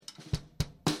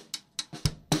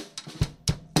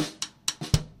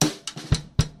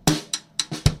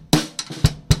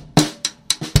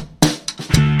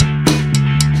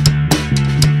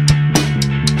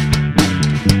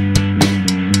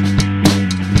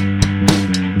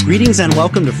Greetings and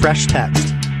welcome to Fresh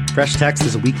Text. Fresh Text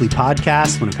is a weekly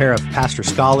podcast when a pair of pastor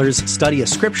scholars study a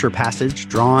scripture passage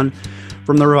drawn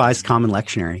from the Revised Common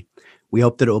Lectionary. We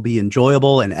hope that it will be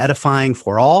enjoyable and edifying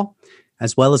for all,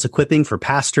 as well as equipping for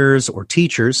pastors or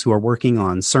teachers who are working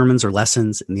on sermons or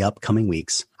lessons in the upcoming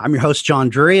weeks. I'm your host, John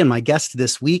Drury, and my guest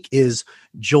this week is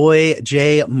Joy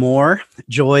J. Moore.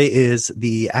 Joy is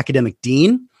the academic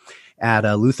dean at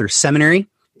Luther Seminary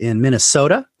in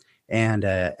Minnesota, and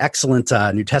an excellent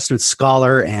New Testament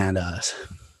scholar and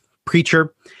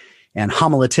preacher and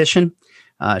homiletician.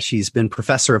 She's been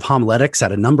professor of homiletics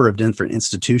at a number of different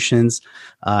institutions,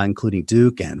 including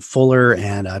Duke and Fuller,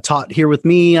 and taught here with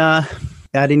me at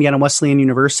Indiana Wesleyan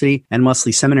University and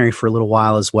Wesley Seminary for a little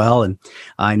while as well. And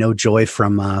I know Joy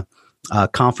from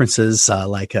conferences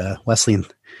like Wesleyan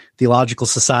Theological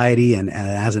Society, and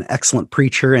as an excellent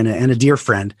preacher and a dear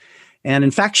friend. And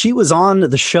in fact, she was on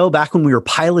the show back when we were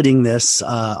piloting this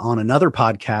on another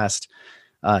podcast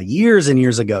years and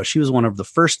years ago. She was one of the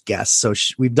first guests. So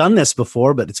we've done this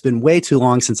before, but it's been way too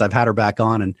long since I've had her back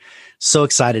on, and so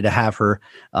excited to have her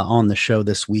on the show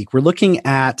this week. We're looking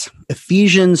at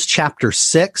Ephesians chapter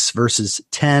 6, verses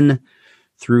 10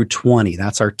 through 20.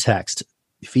 That's our text.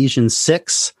 Ephesians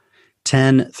 6,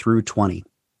 10 through 20.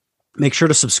 Make sure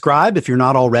to subscribe if you're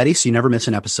not already, so you never miss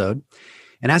an episode.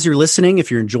 And as you're listening, if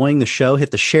you're enjoying the show,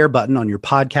 hit the share button on your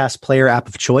podcast player app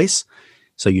of choice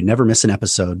so you never miss an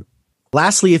episode.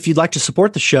 Lastly, if you'd like to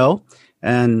support the show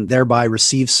and thereby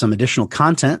receive some additional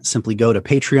content, simply go to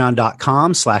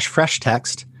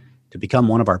patreon.com/freshtext to become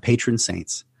one of our patron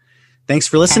saints. Thanks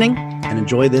for listening and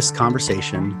enjoy this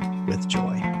conversation with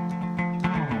Joy.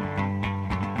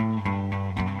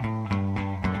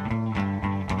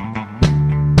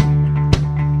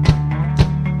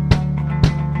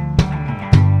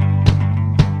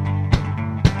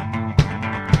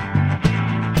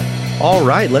 All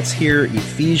right, let's hear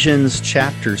Ephesians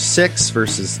chapter 6,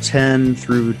 verses 10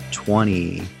 through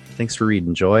 20. Thanks for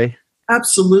reading, Joy.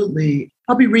 Absolutely.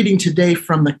 I'll be reading today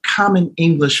from the Common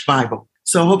English Bible.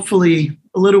 So hopefully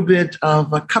a little bit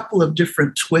of a couple of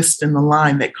different twists in the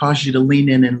line that cause you to lean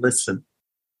in and listen.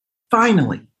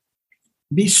 Finally,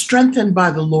 be strengthened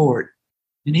by the Lord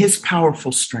in his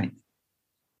powerful strength.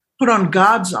 Put on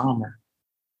God's armor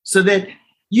so that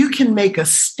you can make a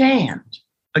stand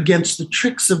against the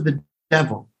tricks of the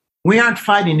devil. We aren't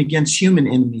fighting against human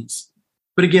enemies,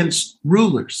 but against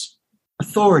rulers,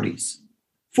 authorities,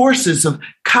 forces of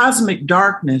cosmic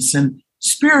darkness, and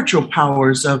spiritual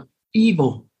powers of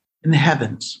evil in the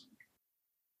heavens.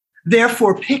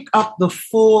 Therefore, pick up the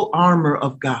full armor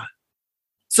of God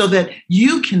so that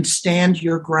you can stand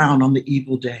your ground on the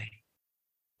evil day.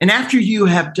 And after you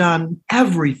have done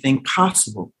everything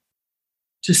possible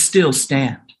to still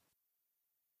stand.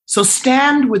 So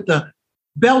stand with the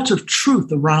belt of truth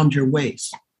around your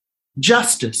waist,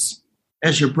 justice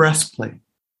as your breastplate,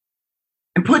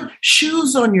 and put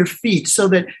shoes on your feet so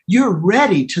that you're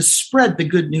ready to spread the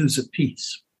good news of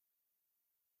peace.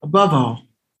 Above all,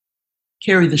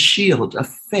 carry the shield of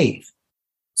faith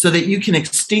so that you can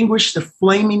extinguish the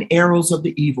flaming arrows of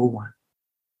the evil one.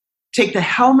 Take the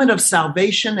helmet of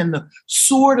salvation and the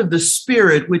sword of the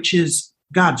Spirit, which is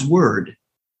God's word.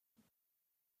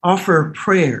 Offer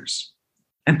prayers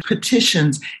and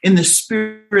petitions in the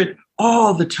Spirit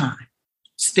all the time.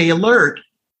 Stay alert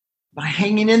by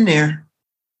hanging in there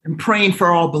and praying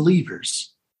for all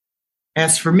believers.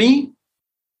 As for me,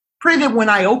 pray that when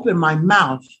I open my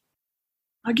mouth,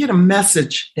 I get a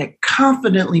message that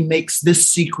confidently makes this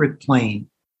secret plain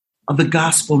of the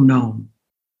gospel known.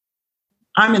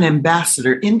 I'm an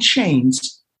ambassador in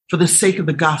chains for the sake of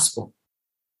the gospel.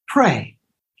 Pray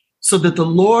so that the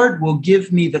Lord will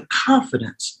give me the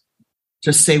confidence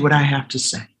to say what I have to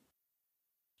say.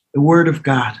 The word of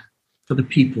God for the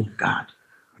people of God.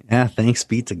 Yeah, thanks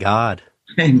be to God.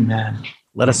 Amen.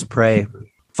 Let us pray.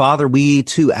 Father, we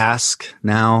too ask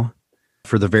now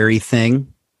for the very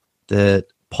thing that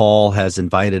Paul has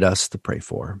invited us to pray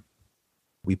for.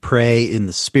 We pray in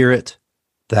the Spirit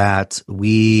that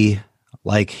we,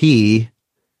 like he,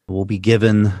 will be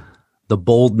given the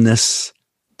boldness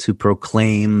to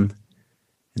proclaim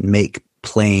and make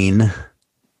plain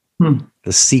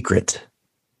the secret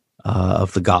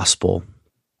of the gospel,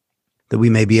 that we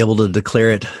may be able to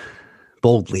declare it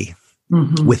boldly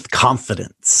with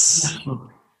confidence. Yeah.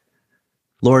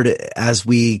 Lord, as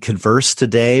we converse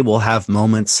today, we'll have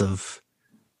moments of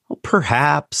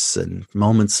perhaps and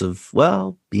moments of,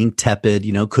 being tepid,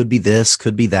 could be this,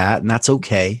 could be that, and that's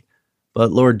okay.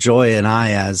 But Lord, Joy and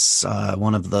I, as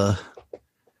one of the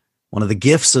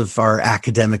gifts of our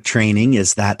academic training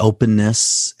is that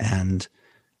openness and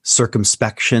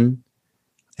circumspection,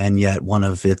 and yet one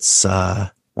of its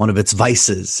one of its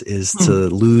vices is to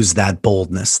lose that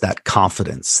boldness, that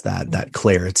confidence, that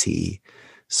clarity.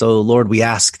 So, Lord, we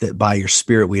ask that by your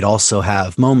Spirit, we'd also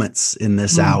have moments in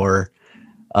this hour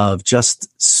of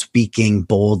just speaking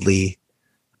boldly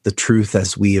the truth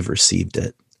as we have received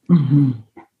it. And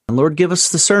Lord, give us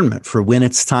discernment for when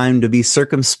it's time to be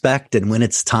circumspect and when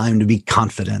it's time to be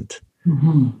confident.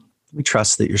 We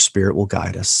trust that your Spirit will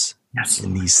guide us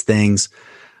in these things,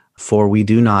 for we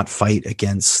do not fight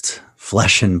against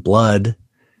flesh and blood.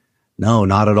 No,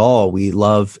 not at all. We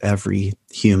love every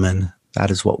human. That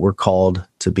is what we're called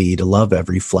to be, to love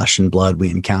every flesh and blood we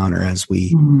encounter as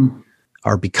we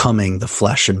are becoming the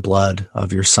flesh and blood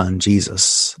of your Son,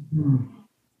 Jesus.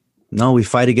 No, we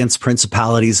fight against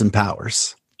principalities and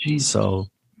powers. So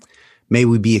may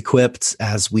we be equipped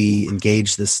as we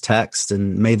engage this text,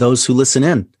 and may those who listen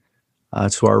in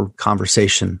to our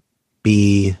conversation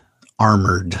be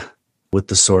armored with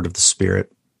the sword of the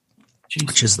Spirit,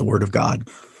 which is the word of God.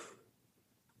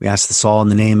 We ask this all in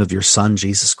the name of your Son,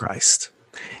 Jesus Christ.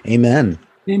 Amen.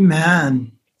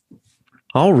 Amen.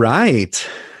 All right.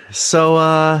 So,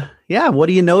 what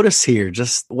do you notice here?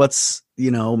 Just what's,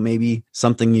 maybe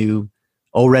something you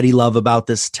already love about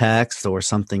this text, or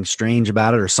something strange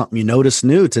about it, or something you noticed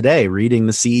new today reading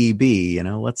the CEB?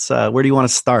 Where do you want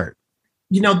to start?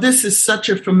 This is such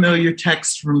a familiar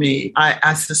text for me.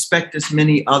 I suspect, as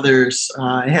many others,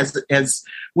 as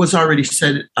was already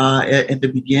said at the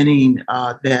beginning,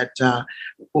 that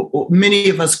many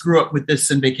of us grew up with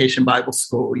this in Vacation Bible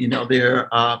School.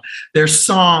 There's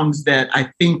songs that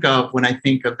I think of when I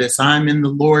think of this. I'm in the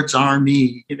Lord's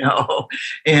army,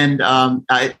 and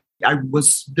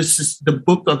this is the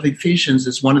book of Ephesians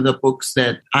is one of the books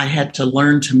that I had to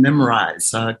learn to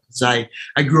memorize because I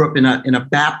grew up in a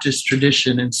Baptist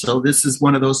tradition. And so this is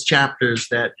one of those chapters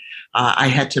that I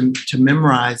had to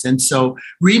memorize. And so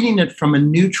reading it from a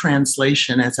new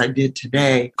translation, as I did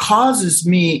today, causes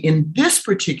me in this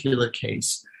particular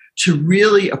case to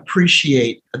really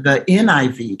appreciate the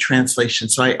NIV translation.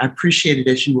 So I appreciated,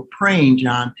 as you were praying,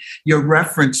 John, your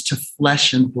reference to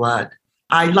flesh and blood.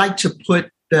 I like to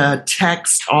put the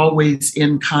text always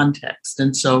in context.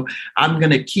 And so I'm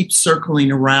going to keep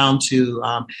circling around to,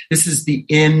 this is the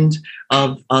end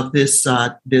of this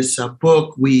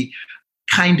book. We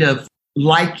kind of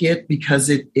like it because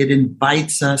it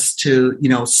invites us to,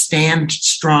 stand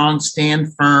strong,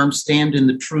 stand firm, stand in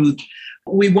the truth.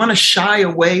 We want to shy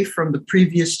away from the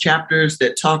previous chapters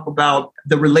that talk about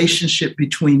the relationship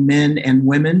between men and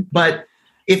women. But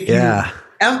if you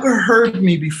ever heard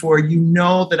me before, you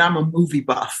know that I'm a movie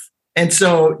buff. And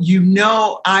so,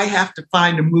 I have to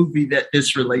find a movie that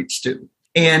this relates to.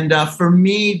 And for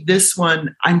me, this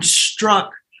one, I'm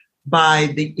struck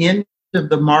by the end of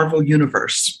the Marvel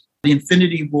Universe, the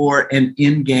Infinity War and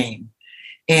Endgame.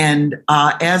 And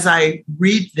as I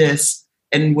read this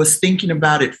and was thinking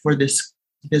about it for this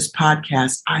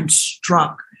podcast, I'm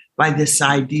struck by this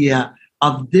idea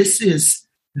of this is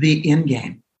the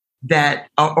Endgame. That,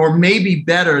 or maybe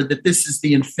better, that this is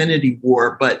the Infinity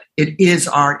War, but it is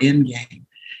our end game,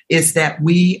 is that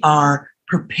we are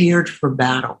prepared for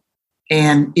battle.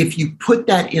 And if you put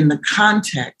that in the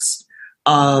context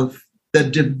of the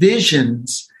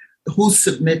divisions, who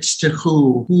submits to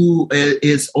who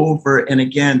is over and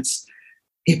against,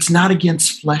 it's not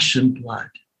against flesh and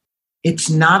blood. It's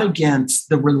not against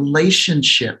the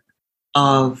relationship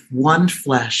of one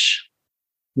flesh,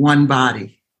 one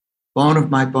body. Bone of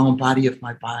my bone, body of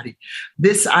my body.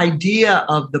 This idea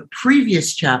of the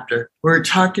previous chapter, we're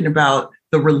talking about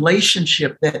the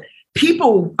relationship that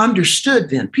people understood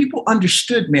then. People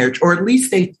understood marriage, or at least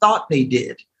they thought they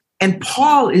did. And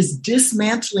Paul is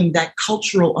dismantling that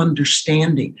cultural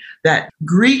understanding, that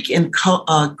Greek and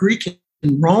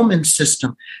Roman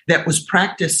system that was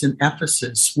practiced in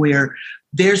Ephesus, where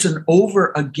there's an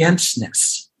over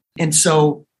againstness. And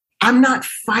so I'm not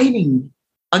fighting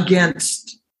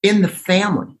against in the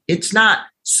family. It's not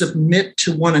submit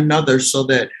to one another so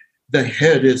that the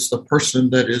head is the person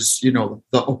that is,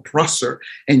 the oppressor,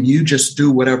 and you just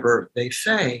do whatever they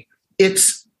say.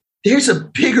 There's a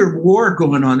bigger war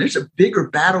going on. There's a bigger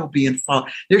battle being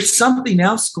fought. There's something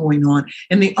else going on.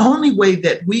 And the only way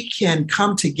that we can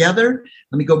come together,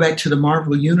 let me go back to the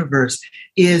Marvel Universe,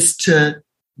 is to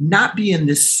not be in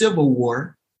this civil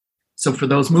war. So for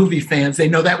those movie fans, they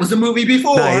know that was a movie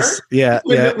before. Nice.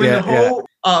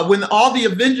 When all the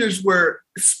Avengers were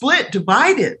split,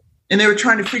 divided, and they were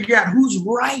trying to figure out who's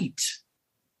right.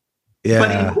 Yeah.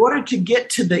 But in order to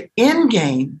get to the end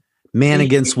game, man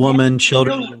against woman,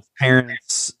 children against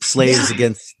parents, slaves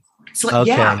against.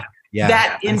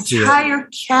 That entire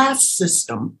caste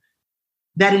system,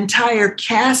 that entire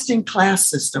caste and class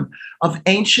system of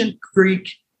ancient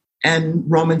Greek and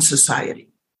Roman society,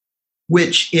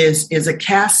 which is a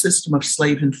caste system of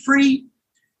slave and free.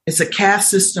 It's a caste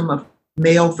system of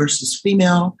male versus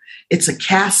female. It's a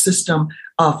caste system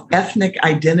of ethnic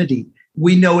identity.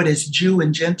 We know it as Jew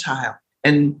and Gentile.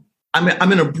 And I'm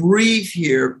going to breathe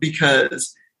here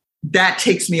because that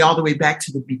takes me all the way back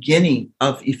to the beginning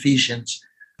of Ephesians,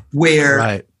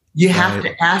 where you have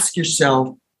to ask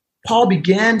yourself, Paul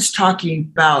begins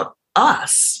talking about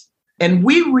us, and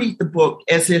we read the book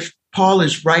as if Paul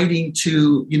is writing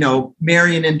to,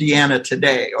 Marion, Indiana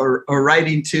today, or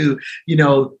writing to,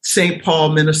 St. Paul,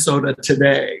 Minnesota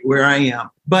today, where I am.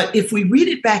 But if we read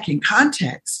it back in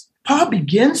context, Paul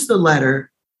begins the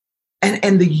letter,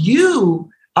 and the you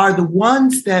are the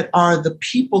ones that are the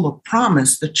people of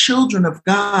promise, the children of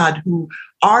God who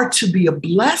are to be a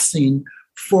blessing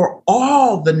for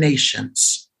all the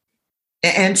nations.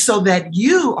 And so that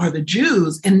you are the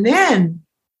Jews. And then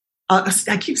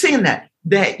I keep saying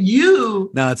that you.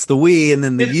 No, it's the we and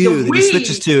then the you that he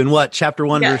switches to in what? Chapter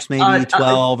 1, verse maybe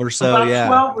 12 or so. About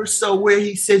 12 or so, where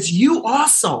he says, you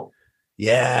also.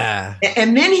 Yeah.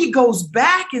 And then he goes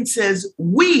back and says,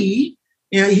 we,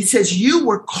 he says, you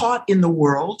were caught in the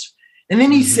world. And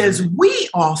then he says, we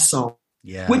also,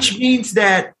 which means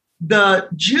that the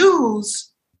Jews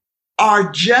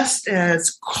are just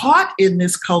as caught in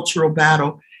this cultural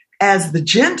battle as the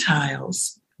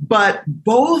Gentiles, but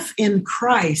both in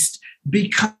Christ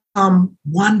become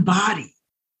one body.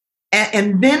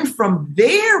 And then from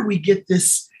there, we get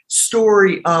this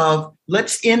story of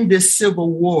let's end this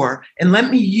civil war. And let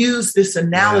me use this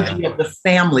analogy of the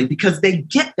family, because they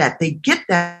get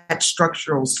that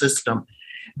structural system.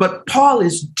 But Paul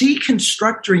is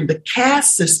deconstructing the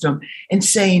caste system and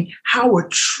saying how a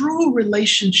true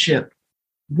relationship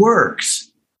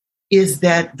works is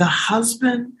that the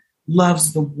husband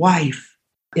loves the wife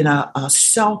in a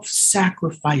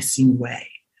self-sacrificing way,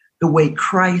 the way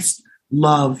Christ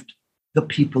loved the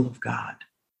people of God.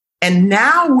 And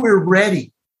now we're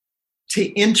ready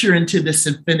to enter into this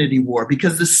infinity war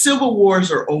because the civil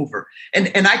wars are over.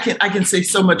 And I can say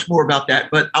so much more about that,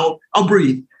 but I'll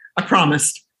breathe. I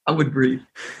promised I would breathe.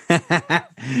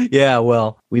 Yeah,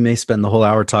 well, we may spend the whole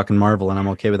hour talking Marvel, and I'm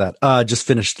okay with that. Just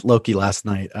finished Loki last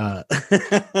night. But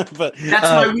that's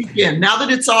my weekend. Now that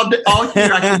it's all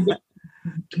here, I can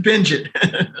binge it.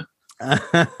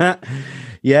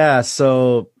 Yeah,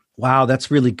 so wow,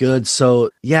 that's really good. So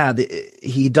yeah,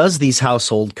 he does these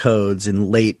household codes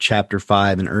in late chapter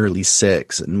 5 and early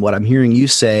 6. And what I'm hearing you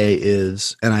say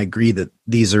is, and I agree that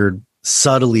these are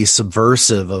subtly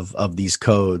subversive of these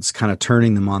codes, kind of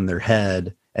turning them on their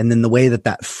head. And then the way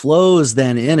that flows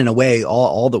then in a way,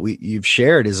 all that you've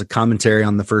shared is a commentary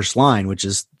on the first line, which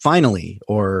is finally,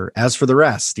 or as for the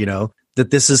rest, that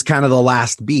this is kind of the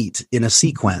last beat in a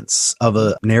sequence of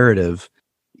a narrative.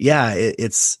 Yeah,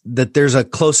 it's that there's a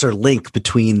closer link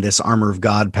between this armor of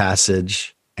God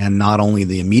passage and not only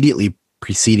the immediately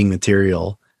preceding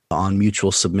material on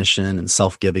mutual submission and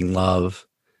self-giving love,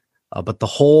 but the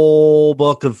whole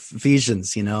book of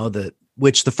Ephesians,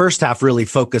 which the first half really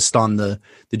focused on the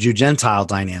Jew-Gentile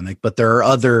dynamic, but there are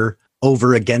other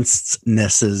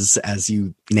over-againstnesses, as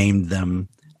you named them.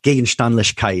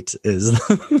 Gegenständlichkeit is.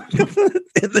 I'm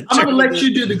going to let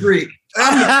you do the Greek.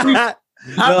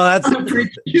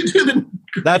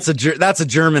 That's a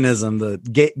Germanism, the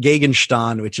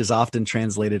Gegenstand, which is often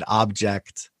translated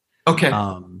object. Okay.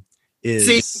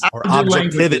 Or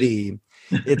objectivity.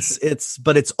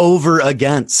 But it's over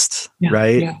against,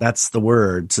 right? Yeah. That's the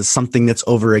word. So something that's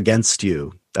over against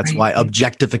you. That's why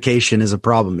objectification is a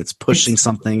problem. It's pushing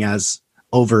something as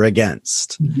over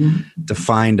against,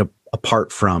 defined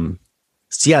apart from.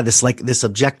 So yeah, this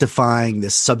objectifying,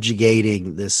 this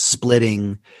subjugating, this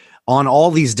splitting on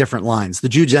all these different lines, the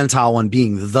Jew-Gentile one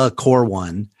being the core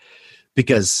one,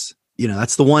 because,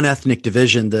 that's the one ethnic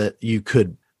division that you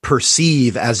could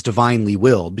perceive as divinely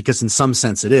willed, because in some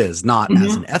sense it is not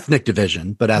as an ethnic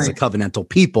division, but as a covenantal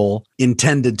people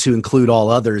intended to include all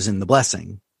others in the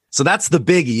blessing. So that's the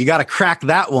biggie. You got to crack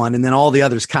that one, and then all the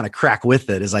others kind of crack with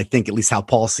it, is I think at least how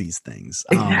Paul sees things.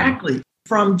 Exactly.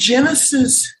 From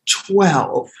Genesis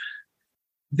 12,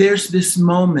 there's this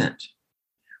moment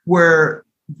where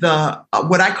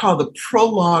what I call the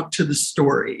prologue to the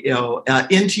story,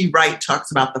 N.T. Wright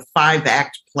talks about the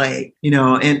 5-act play,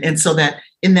 and so that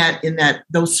in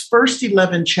those first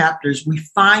 11 chapters, we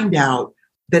find out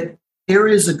that there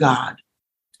is a God,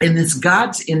 and this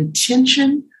God's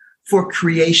intention for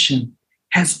creation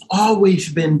has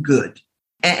always been good,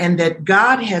 and that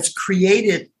God has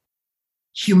created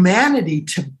humanity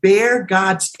to bear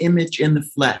God's image in the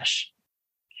flesh,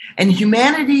 and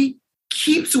humanity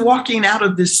keeps walking out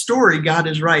of this story God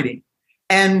is writing.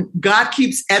 And God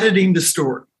keeps editing the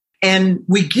story. And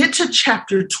we get to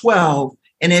chapter 12.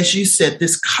 And as you said,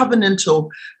 this covenantal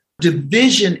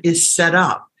division is set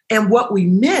up. And what we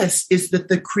miss is that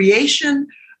the creation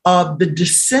of the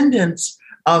descendants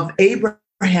of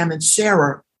Abraham and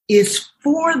Sarah is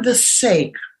for the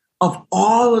sake of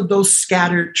all of those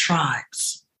scattered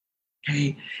tribes.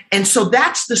 Okay. And so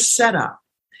that's the setup.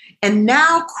 And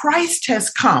now Christ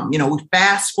has come. We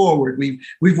fast forward.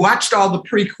 We've watched all the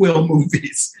prequel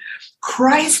movies.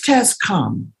 Christ has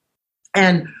come.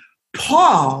 And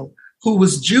Paul, who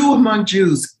was Jew among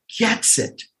Jews, gets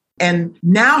it. And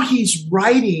now he's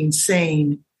writing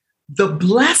saying, the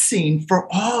blessing for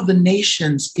all the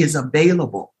nations is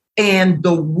available. And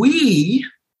the we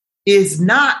is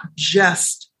not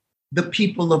just the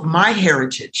people of my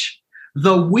heritage.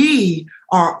 The we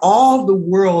are all the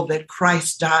world that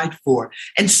Christ died for.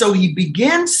 And so he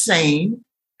begins saying,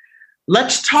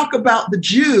 let's talk about the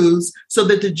Jews so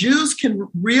that the Jews can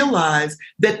realize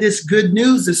that this good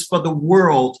news is for the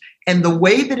world. And the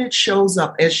way that it shows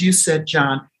up, as you said,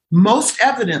 John, most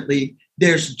evidently,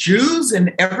 there's Jews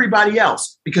and everybody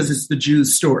else, because it's the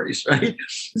Jews' stories, right?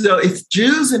 So it's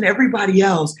Jews and everybody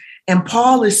else. And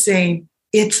Paul is saying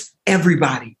it's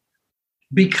everybody,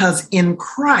 because in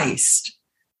Christ,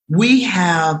 we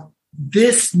have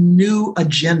this new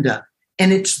agenda,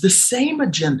 and it's the same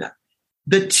agenda.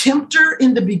 The tempter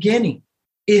in the beginning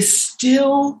is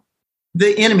still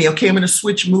the enemy. Okay, I'm going to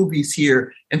switch movies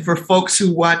here. And for folks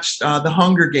who watched The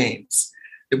Hunger Games,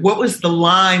 what was the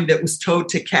line that was told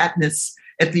to Katniss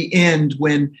at the end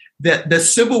when the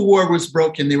Civil War was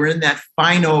broken? They were in that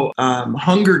final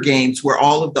Hunger Games where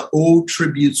all of the old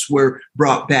tributes were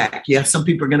brought back. Yeah, some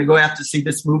people are going to go have to see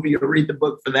this movie or read the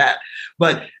book for that.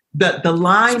 But the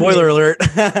line... Spoiler alert.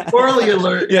 Spoiler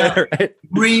alert. Yeah, right.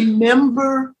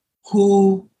 Remember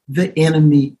who the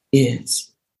enemy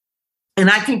is. And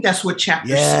I think that's what chapter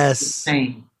 6 is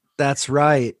saying. That's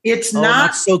right. It's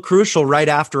not that's so crucial right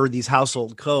after these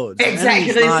household codes. Exactly.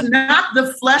 It's not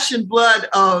the flesh and blood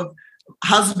of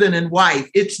husband and wife.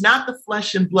 It's not the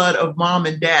flesh and blood of mom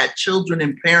and dad, children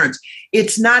and parents.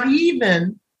 It's not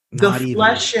even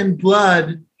flesh and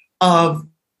blood of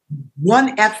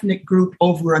one ethnic group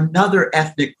over another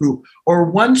ethnic group, or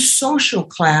one social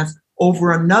class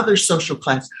over another social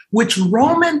class, which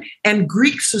Roman and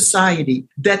Greek society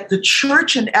that the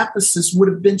church in Ephesus would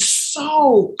have been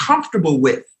so comfortable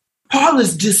with. Paul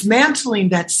is dismantling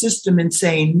that system and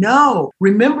saying, no,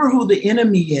 remember who the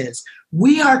enemy is.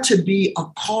 We are to be a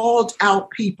called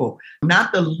out people,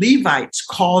 not the Levites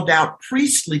called out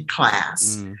priestly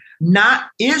class, not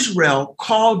Israel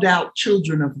called out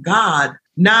children of God,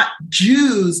 not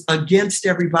Jews against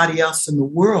everybody else in the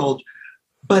world.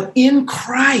 But in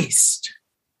Christ,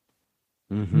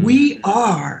 we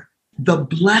are the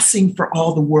blessing for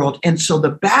all the world. And so the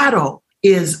battle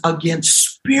is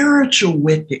against spiritual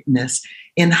wickedness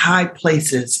in high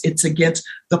places. It's against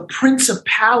the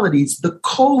principalities, the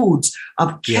codes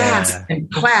of caste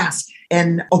and class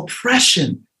and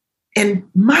oppression. And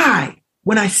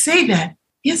when I say that,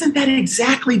 isn't that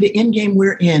exactly the end game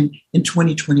we're in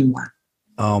 2021?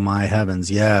 Oh, my heavens,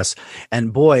 yes.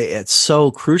 And boy, it's so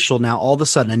crucial now. All of a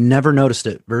sudden, I never noticed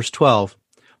it. Verse 12,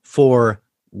 for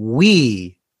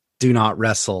we do not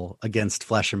wrestle against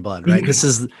flesh and blood, right? This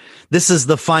is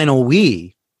the final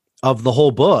we of the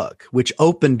whole book, which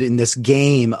opened in this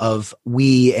game of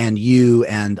we and you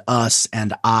and us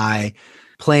and I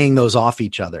playing those off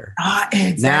each other.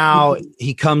 Exactly. Now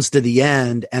he comes to the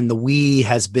end and the we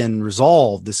has been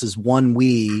resolved. This is one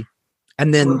we.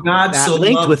 And then God so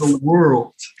loved with the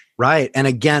world. Right.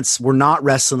 And we're not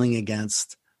wrestling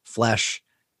against flesh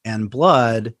and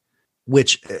blood,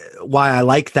 which why I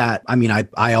like that. I mean,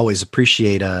 I always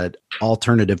appreciate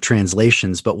alternative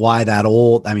translations, but why that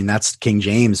old? I mean, that's King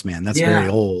James, man. That's very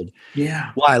old.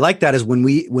 Yeah. Why I like that is when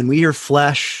we hear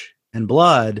flesh and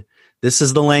blood, this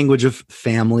is the language of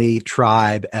family,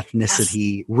 tribe,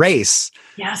 ethnicity, race,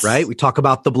 right? We talk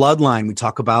about the bloodline. We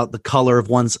talk about the color of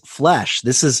one's flesh.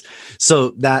 This is so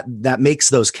that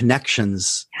makes those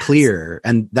connections clear.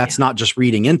 And that's not just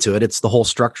reading into it. It's the whole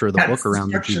structure of the book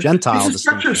around the Jew-Gentile. It's the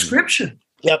structure of Scripture.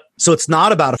 Yep. So it's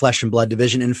not about a flesh and blood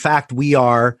division. In fact, we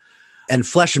are, and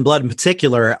flesh and blood in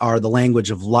particular, are the language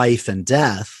of life and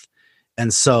death.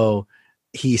 And so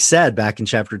he said back in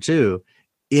chapter 2,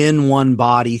 in one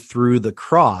body through the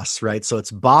cross, right? So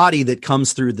it's body that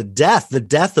comes through the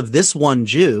death of this one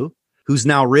Jew who's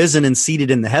now risen and seated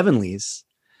in the heavenlies.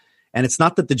 And it's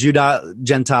not that the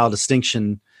Jew-Gentile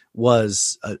distinction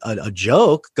was a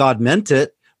joke. God meant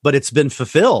it, but it's been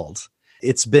fulfilled.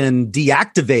 It's been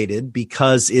deactivated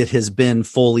because it has been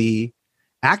fully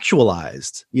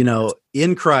actualized,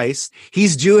 in Christ.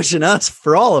 He's Jewish in us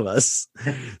for all of us,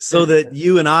 so that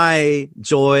you and I,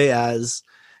 Joy, as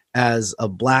a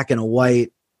black and a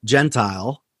white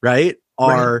Gentile, right,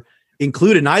 are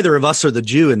included. Neither of us are the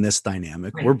Jew in this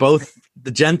dynamic. We're both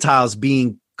the Gentiles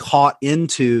being caught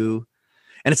into,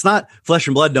 and it's not flesh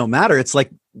and blood don't matter. It's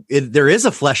like there is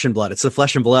a flesh and blood. It's the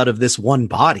flesh and blood of this one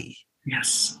body.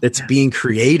 Yes. That's being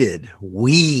created.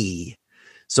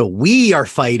 So we are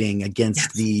fighting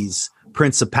against these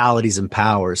principalities and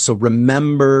powers. So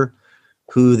remember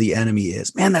who the enemy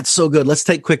is. Man, that's so good. Let's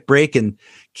take a quick break and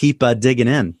keep digging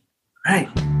in. Right.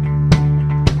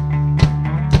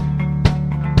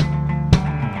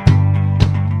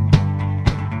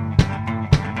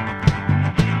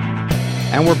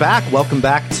 And we're back. Welcome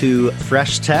back to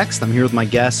Fresh Text. I'm here with my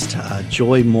guest,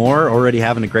 Joy Moore, already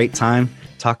having a great time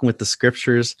talking with the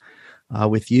scriptures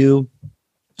with you.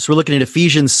 So we're looking at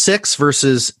Ephesians 6,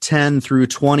 verses 10 through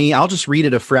 20. I'll just read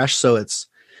it afresh so it's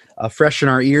fresh in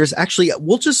our ears. Actually,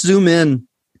 we'll just zoom in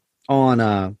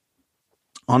on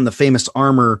the famous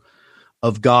armor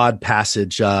of God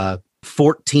passage,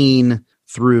 14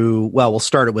 through, we'll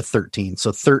start it with 13.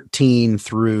 So 13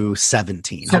 through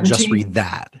 17. I'll just read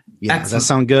that. Yeah, excellent. Does that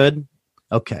sound good?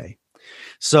 Okay.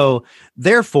 So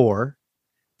therefore,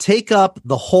 take up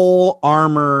the whole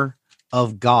armor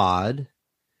of God,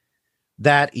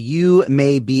 that you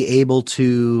may be able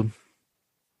to,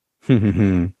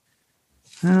 how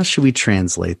should we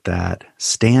translate that?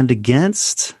 Stand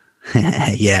against?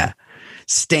 Yeah.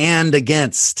 Stand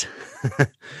against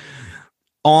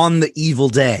on the evil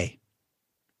day.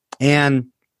 And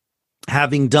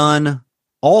having done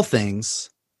all things,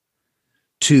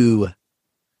 to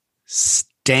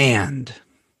stand.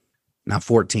 Now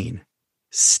 14.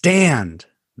 Stand,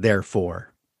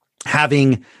 therefore,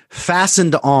 having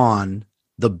fastened on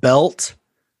the belt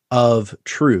of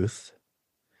truth,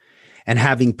 and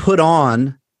having put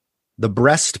on the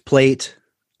breastplate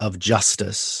of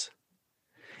justice,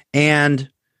 and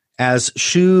as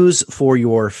shoes for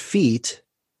your feet,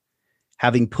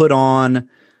 having put on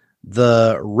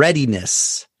the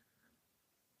readiness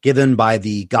given by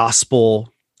the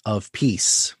gospel of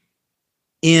peace.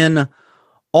 In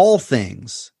all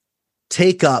things,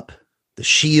 take up the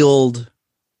shield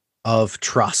of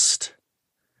trust,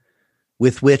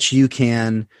 with which you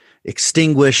can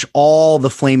extinguish all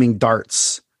the flaming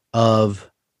darts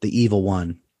of the evil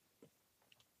one.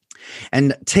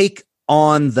 And take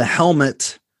on the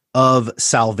helmet of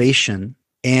salvation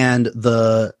and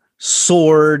the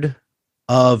sword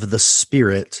of the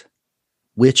Spirit,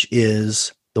 which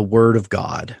is the Word of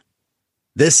God.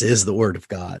 This is the Word of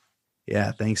God.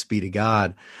 Yeah, thanks be to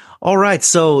God. All right,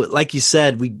 so like you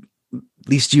said, at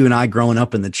least you and I growing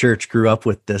up in the church grew up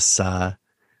with this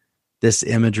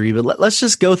imagery, but let's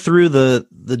just go through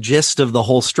the gist of the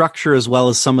whole structure as well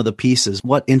as some of the pieces.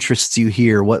 What interests you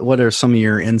here? What are some of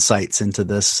your insights into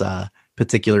this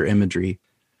particular imagery?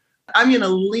 I'm going to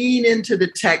lean into the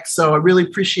text, so I really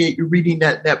appreciate you reading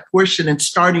that portion and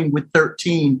starting with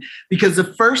 13, because the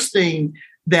first thing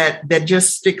that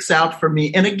just sticks out for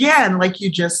me, and again, like you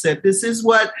just said, this is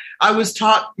what I was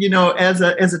taught, as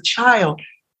a child,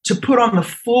 to put on the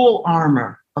full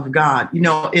armor of God.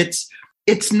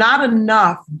 It's not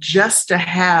enough just to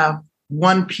have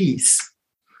one piece,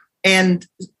 and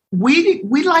we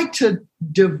like to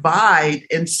divide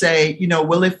and say,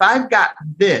 well, if I've got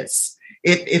this.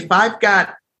 If I've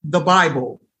got the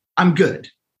Bible, I'm good.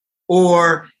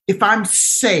 Or if I'm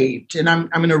saved, and I'm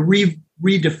going to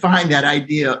redefine that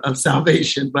idea of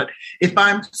salvation, but if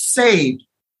I'm saved,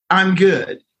 I'm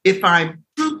good. If I'm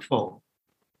truthful,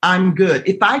 I'm good.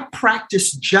 If I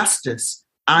practice justice,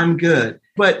 I'm good.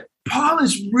 But Paul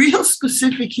is real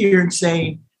specific here in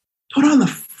saying, put on the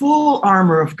full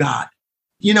armor of God.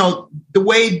 The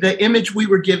way the image we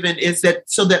were given is that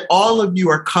so that all of you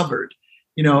are covered.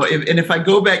 If I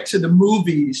go back to the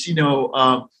movies,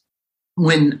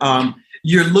 when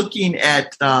you're looking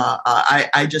at,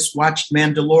 I just watched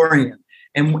Mandalorian,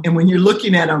 and when you're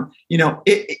looking at them,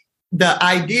 the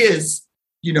idea is,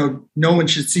 no one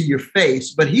should see your face,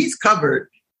 but he's covered.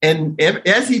 And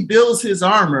as he builds his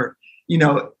armor,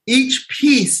 each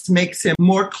piece makes him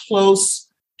more close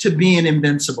to being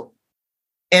invincible.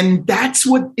 And that's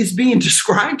what is being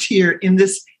described here in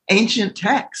this ancient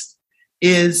text,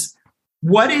 is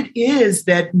what it is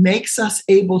that makes us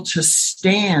able to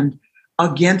stand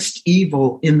against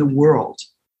evil in the world.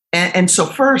 And so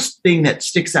first thing that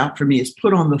sticks out for me is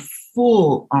put on the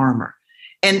full armor.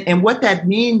 And what that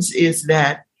means is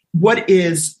that what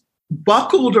is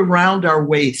buckled around our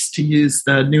waist, to use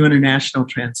the New International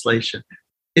Translation,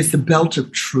 is the belt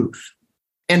of truth.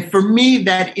 And for me,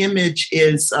 that image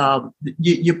is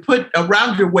you put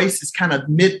around your waist is kind of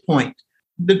midpoint.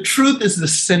 The truth is the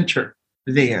center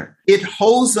there. It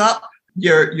holds up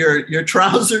your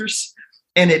trousers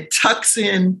and it tucks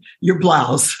in your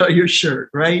blouse or your shirt,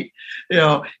 right?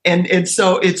 And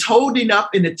so it's holding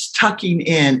up and it's tucking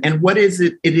in. And what is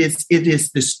it? It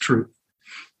is this truth.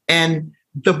 And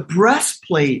the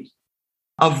breastplate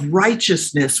of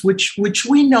righteousness, which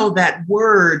we know that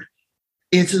word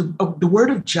is the word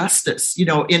of justice.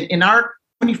 In our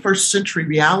 21st century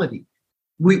reality,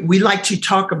 we like to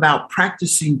talk about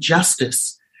practicing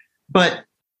justice, but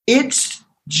it's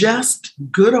just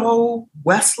good old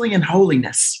Wesleyan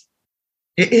holiness.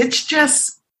 It's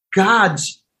just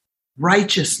God's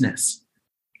righteousness.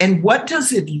 And what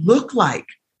does it look like?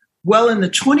 Well, in the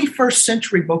 21st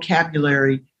century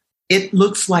vocabulary, it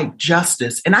looks like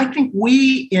justice. And I think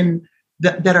we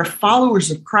that are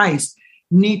followers of Christ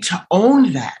need to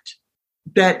own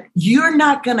that you're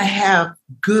not going to have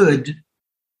good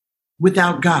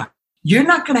without God. You're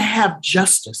not going to have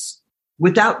justice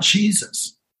without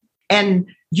Jesus. And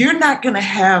you're not going to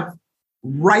have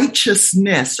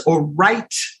righteousness or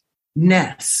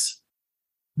rightness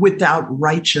without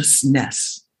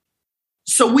righteousness.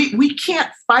 So we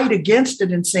can't fight against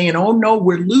it and saying, oh, no,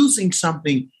 we're losing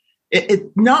something.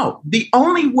 No, the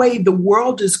only way the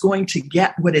world is going to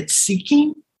get what it's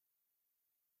seeking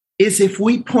is if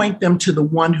we point them to the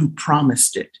one who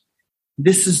promised it.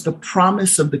 This is the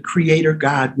promise of the Creator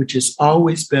God, which has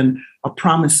always been a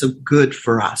promise of good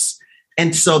for us.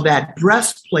 And so that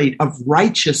breastplate of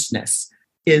righteousness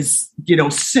is,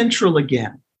 central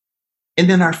again. And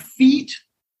then our feet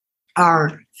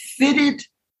are fitted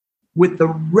with the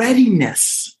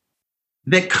readiness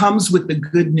that comes with the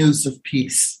good news of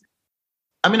peace.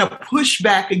 I'm going to push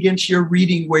back against your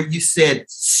reading where you said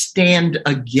stand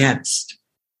against,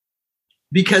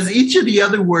 because each of the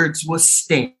other words was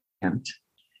stand.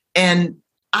 And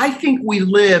I think we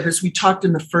live, as we talked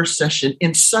in the first session,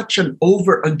 in such an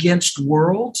over against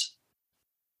world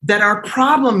that our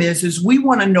problem is we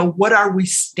want to know, what are we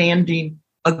standing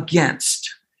against?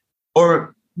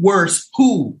 Or worse,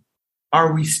 who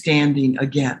are we standing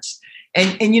against?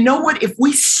 And you know what? If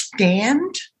we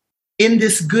stand in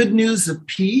this good news of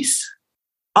peace,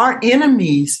 our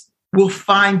enemies will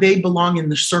find they belong in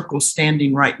the circle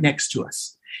standing right next to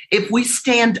us. If we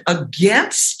stand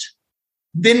against,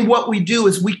 then what we do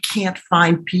is we can't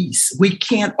find peace. We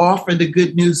can't offer the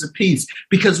good news of peace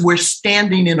because we're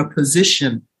standing in a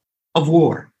position of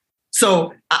war.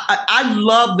 So I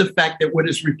love the fact that what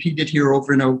is repeated here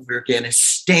over and over again is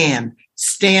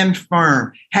stand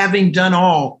firm, having done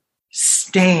all,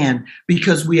 stand,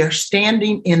 because we are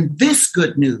standing in this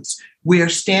good news. We are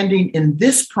standing in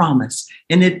this promise,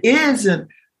 and it isn't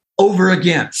over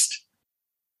against.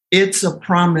 It's a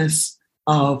promise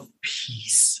of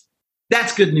peace.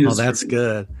 That's good news. Oh, that's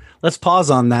good. Let's pause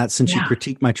on that since you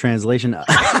critiqued my translation.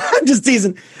 I'm just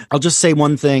teasing. I'll just say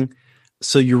one thing.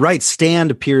 So you're right.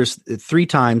 Stand appears 3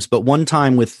 times, but one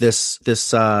time with this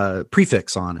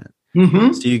prefix on it.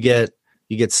 Mm-hmm. So you get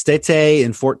stete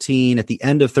in 14. At the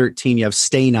end of 13, you have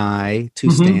stenai,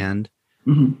 to stand.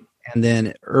 Mm-hmm. And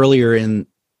then earlier in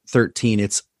 13,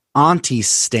 it's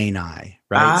anti-stenai,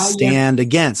 right? Stand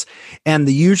against. And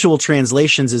the usual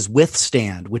translations is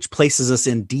withstand, which places us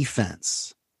in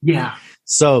defense. Yeah.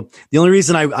 So the only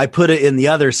reason I put it in the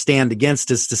other stand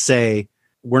against is to say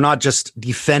we're not just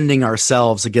defending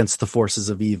ourselves against the forces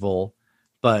of evil,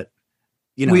 but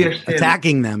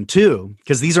attacking them too,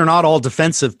 because these are not all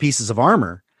defensive pieces of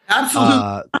armor.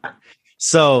 Absolutely.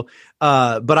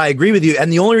 But I agree with you.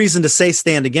 And the only reason to say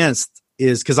stand against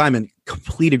is because I'm in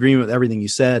complete agreement with everything you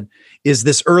said, is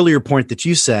this earlier point that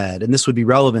you said, and this would be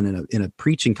relevant in a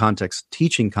preaching context,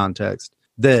 teaching context,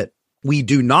 that we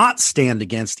do not stand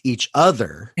against each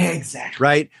other. Exactly.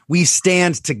 Right? We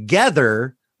stand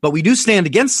together, but we do stand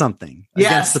against something,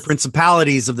 against the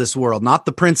principalities of this world, not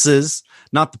the princes,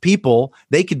 not the people.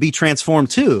 They could be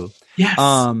transformed too. Yes.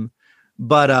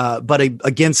 But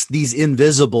against these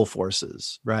invisible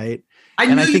forces, right? I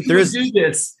knew you would do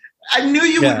this. I knew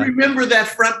you would remember that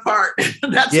front part.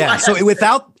 That's why. So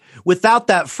without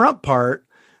that front part,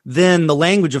 then the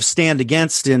language of stand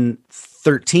against in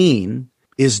 13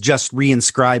 is just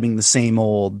reinscribing the same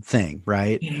old thing,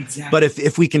 right? Exactly. But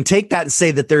if we can take that and say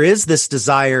that there is this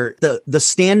desire, the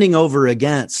standing over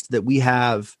against that we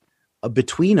have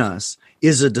between us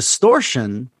is a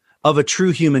distortion of a true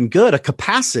human good, a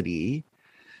capacity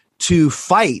to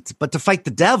fight, but to fight the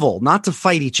devil, not to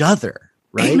fight each other.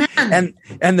 Right. Amen.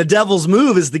 And the devil's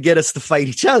move is to get us to fight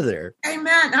each other.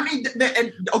 Amen. I mean,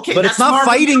 okay. But it's not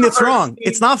fighting that's wrong.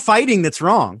 It's not fighting that's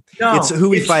wrong. No, it's who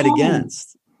we fight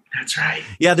against. That's right.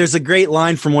 Yeah, there's a great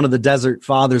line from one of the desert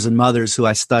fathers and mothers who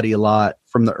I study a lot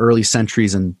from the early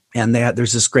centuries. And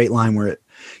there's this great line where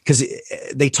because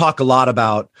they talk a lot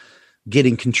about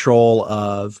getting control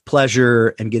of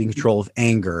pleasure and getting control of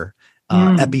anger,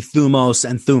 epithumos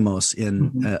and thumos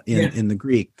in the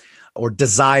Greek, or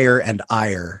desire and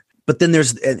ire. But then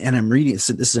there's, and I'm reading, this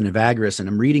is in Evagrius, and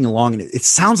I'm reading along, and it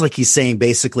sounds like he's saying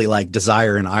basically like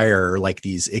desire and ire are like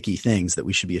these icky things that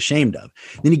we should be ashamed of.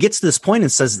 Then he gets to this point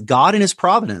and says, God in his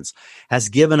providence has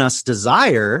given us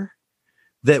desire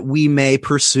that we may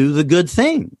pursue the good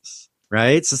things,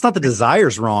 right? So it's not the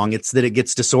desire's wrong, it's that it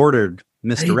gets disordered,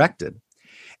 misdirected.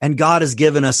 Right. And God has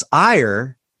given us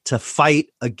ire to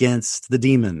fight against the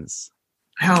demons.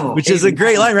 Which is a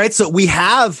great line, right? So we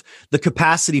have the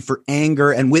capacity for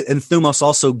anger, and thumos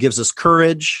also gives us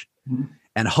courage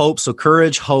and hope. So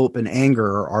courage, hope, and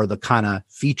anger are the kind of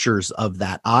features of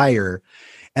that ire.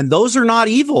 And those are not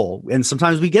evil. And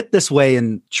sometimes we get this way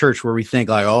in church where we think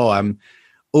like,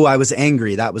 I was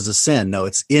angry. That was a sin. No,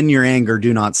 it's in your anger,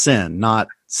 do not sin, not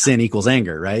sin equals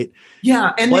anger, right?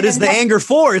 Yeah. And what is the anger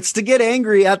for? It's to get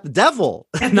angry at the devil,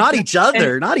 not each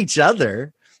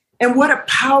other. And what a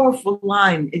powerful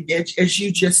line, as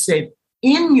you just said,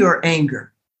 in your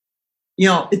anger.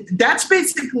 That's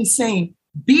basically saying,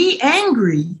 be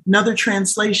angry, another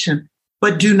translation,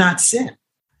 but do not sin.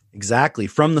 Exactly.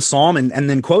 From the Psalm and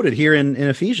then quoted here in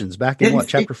Ephesians, back in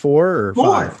chapter 4 or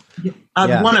 5?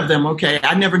 One of them. Okay.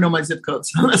 I never know my zip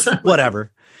codes.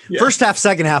 Whatever. Yeah. First half,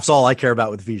 second half's all I care about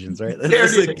with Ephesians, right?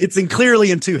 It's clearly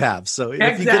in two halves. So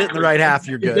if you get it in the right half,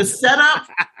 you're good. The setup,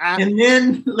 and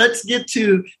then let's get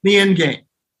to the end game.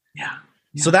 Yeah.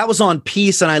 So that was on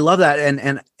peace, and I love that.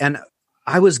 And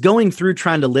I was going through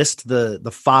trying to list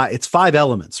the 5. It's 5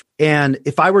 elements, and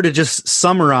if I were to just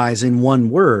summarize in one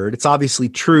word, it's obviously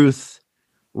truth,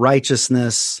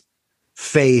 righteousness,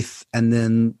 faith, and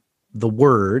then the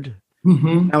word.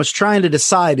 Mm-hmm. I was trying to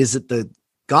decide: is it the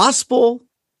gospel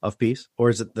of peace,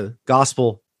 or is it the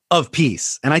gospel of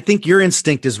peace? And I think your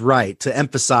instinct is right to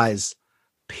emphasize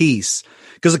peace,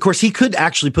 because of course he could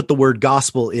actually put the word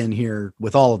gospel in here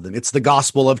with all of them. It's the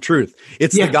gospel of truth.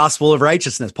 It's the gospel of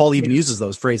righteousness. Paul even uses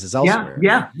those phrases elsewhere.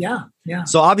 Yeah.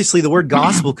 So obviously the word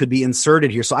gospel could be inserted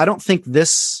here. So I don't think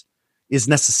this is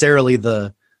necessarily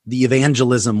the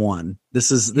evangelism one.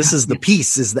 This is the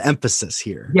peace is the emphasis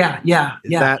here.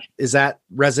 Is that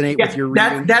resonate with your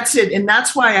reading? That's it. And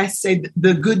that's why I say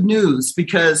the good news,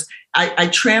 because I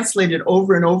translate it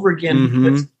over and over again. Mm-hmm.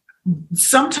 Because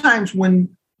sometimes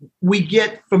when we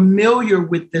get familiar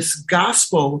with this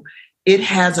gospel, it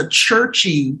has a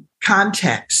churchy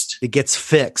context. It gets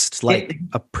fixed, like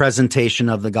a presentation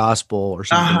of the gospel or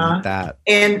something like that.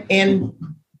 And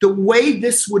the way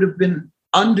this would have been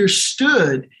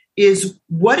understood is,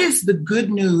 what is the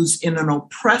good news in an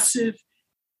oppressive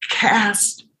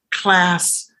caste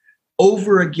class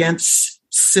over against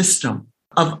system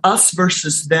of us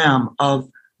versus them, of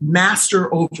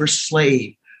master over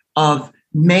slave, of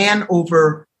man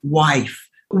over wife?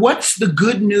 What's the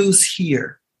good news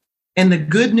here? And the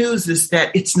good news is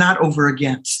that it's not over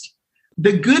against.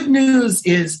 The good news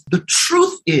is, the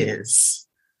truth is,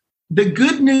 the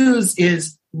good news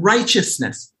is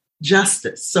righteousness,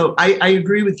 justice. So I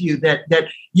agree with you that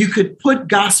you could put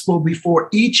gospel before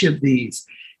each of these.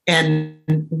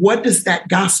 And what does that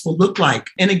gospel look like?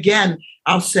 And again,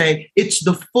 I'll say it's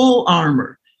the full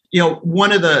armor.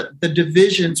 One of the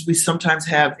divisions we sometimes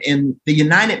have in the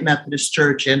United Methodist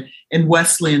Church and in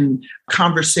Wesleyan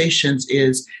conversations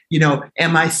is,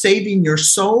 am I saving your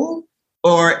soul,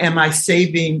 or am I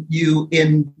saving you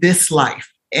in this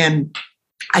life? And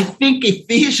I think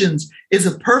Ephesians is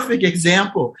a perfect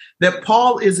example that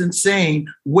Paul isn't saying,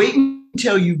 wait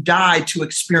until you die to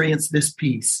experience this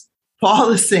peace. Paul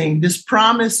is saying this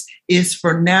promise is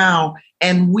for now,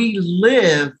 and we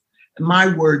live,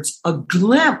 my words, a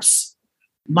glimpse,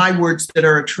 my words that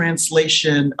are a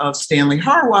translation of Stanley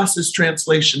Hauerwas's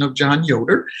translation of John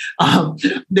Yoder,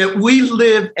 that we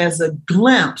live as a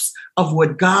glimpse of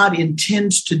what God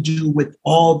intends to do with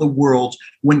all the world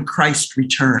when Christ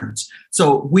returns.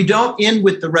 So we don't end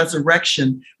with the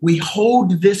resurrection. We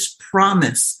hold this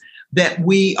promise that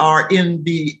we are in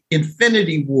the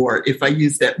infinity war, if I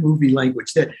use that movie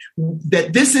language, that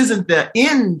this isn't the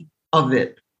end of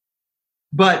it,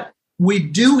 but we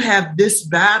do have this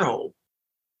battle,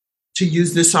 to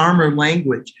use this armor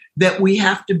language, that we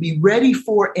have to be ready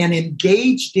for and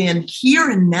engaged in here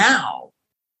and now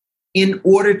in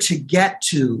order to get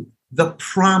to the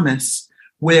promise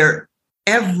where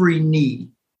every knee,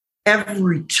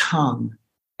 every tongue,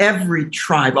 every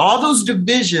tribe, all those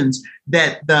divisions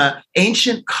that the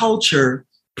ancient culture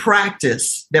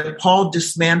practiced, that Paul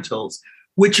dismantles,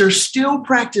 which are still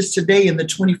practiced today in the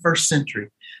 21st century,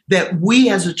 that we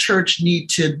as a church need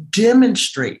to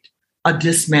demonstrate a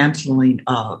dismantling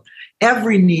of.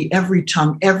 Every knee, every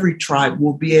tongue, every tribe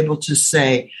will be able to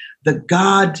say, the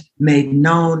God made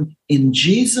known in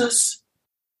Jesus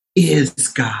is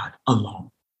God alone.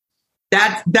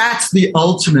 That's the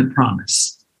ultimate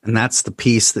promise. And that's the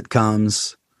peace that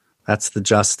comes. That's the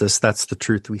justice. That's the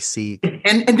truth we seek.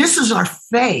 And this is our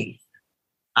faith.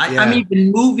 I'm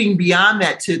even moving beyond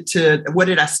that to what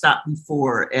did I stop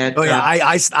before?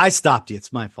 I stopped you.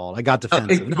 It's my fault. I got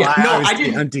defensive. I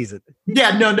didn't. I'm teasing.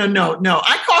 Yeah, no.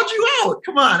 I called you out.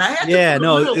 Come on, I had to. Yeah,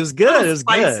 no, it was good. It was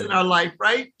good in our life,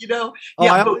 right? I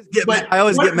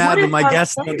always get mad when my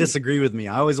guests don't disagree with me.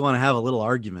 I always want to have a little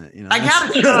argument. I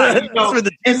gotta try. That's where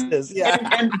the twist is. Yeah.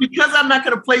 And because I'm not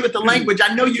going to play with the language,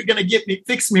 I know you're going to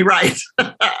fix me right.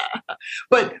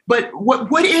 But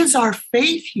what is our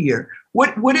faith here?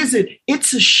 What is it?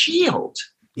 It's a shield.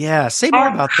 Yeah, say more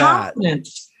about that.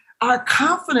 Our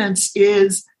confidence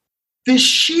is this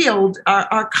shield,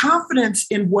 our confidence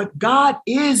in what God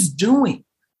is doing.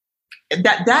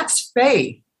 That's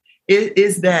faith,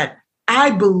 is that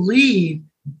I believe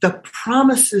the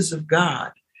promises of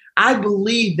God. I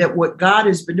believe that what God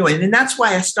has been doing. And that's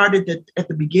why I started at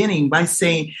the beginning by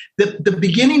saying the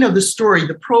beginning of the story,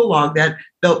 the prologue, that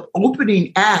the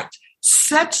opening act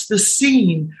sets the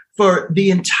scene for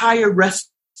the entire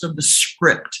rest of the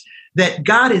script, that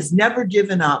God has never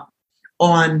given up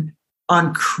on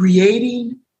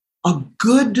creating a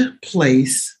good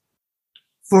place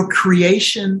for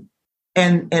creation.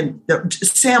 And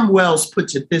Sam Wells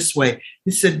puts it this way.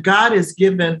 He said, God has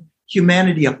given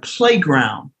humanity a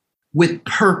playground with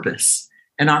purpose.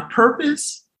 And our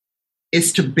purpose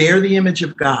is to bear the image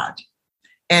of God.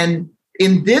 And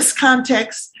in this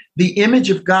context, the image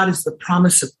of God is the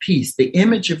promise of peace. The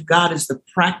image of God is the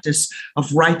practice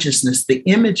of righteousness. The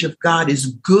image of God is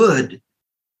good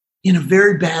in a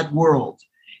very bad world.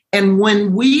 And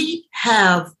when we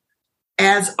have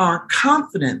as our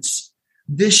confidence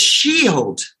this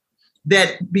shield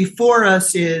that before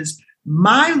us is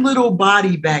my little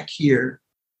body back here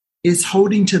is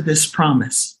holding to this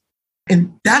promise.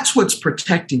 And that's what's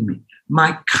protecting me.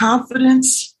 My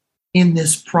confidence in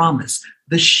this promise,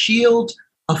 the shield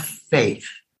of faith.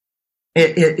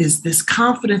 It is this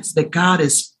confidence that God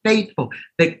is faithful,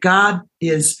 that God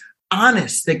is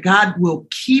honest, that God will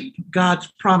keep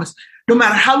God's promise, no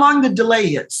matter how long the delay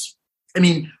is. I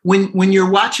mean, when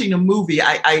you're watching a movie,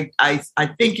 I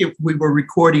think if we were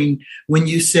recording when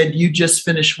you said you just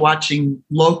finished watching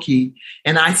Loki,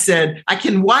 and I said, I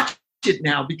can watch it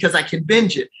now because I can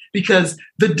binge it, because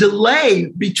the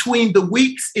delay between the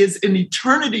weeks is an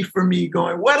eternity for me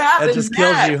going, what happened? That just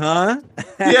kills you, huh?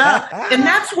 Yeah. And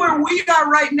that's where we are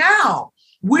right now.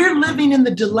 We're living in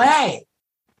the delay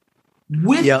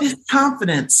with this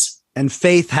confidence. And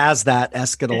faith has that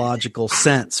eschatological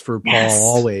sense for Paul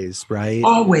always, right?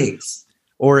 Always.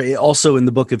 Or also in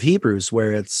the book of Hebrews,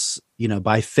 where it's,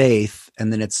 by faith,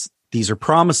 and then these are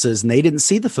promises, and they didn't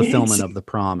see the fulfillment of the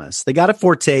promise. They got a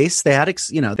foretaste. They had,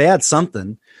 they had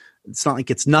something. It's not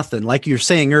like it's nothing. Like you're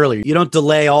saying earlier, you don't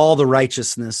delay all the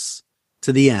righteousness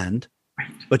to the end,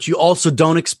 but you also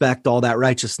don't expect all that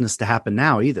righteousness to happen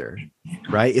now either,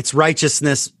 right? It's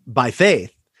righteousness by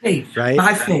faith, right?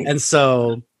 By faith. And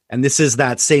so, and this is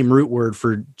that same root word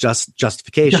for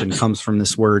justification comes from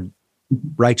this word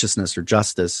righteousness or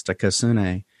justice,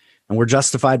 takasune. And we're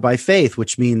justified by faith,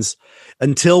 which means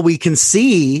until we can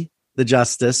see the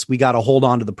justice, we got to hold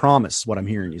on to the promise, what I'm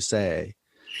hearing you say.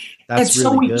 That's and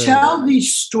so we tell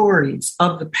these stories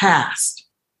of the past.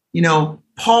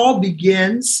 Paul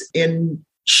begins in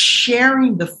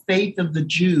sharing the faith of the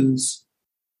Jews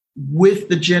with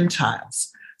the Gentiles.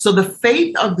 So the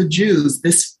faith of the Jews,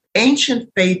 this ancient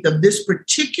faith of this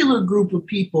particular group of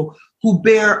people who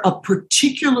bear a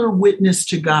particular witness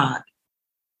to God,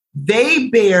 they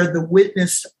bear the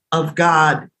witness of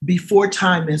God before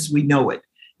time as we know it.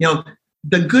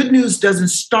 The good news doesn't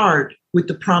start with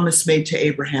the promise made to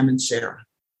Abraham and Sarah.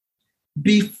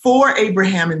 Before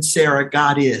Abraham and Sarah,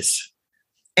 God is.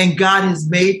 And God has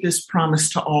made this promise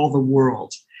to all the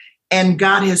world. And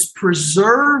God has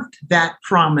preserved that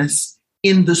promise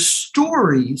in the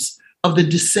stories of the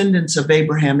descendants of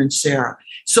Abraham and Sarah.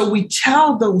 So we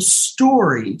tell those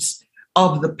stories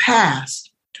of the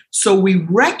past. So we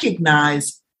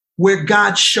recognize where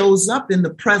God shows up in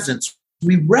the present.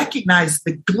 We recognize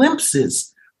the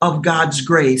glimpses of God's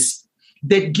grace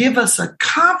that give us a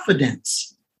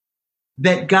confidence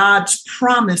that God's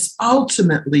promise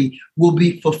ultimately will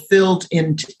be fulfilled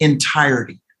in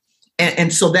entirety.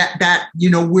 And so that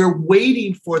we're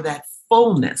waiting for that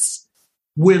fullness.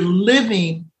 We're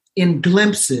living in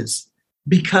glimpses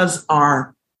because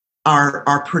our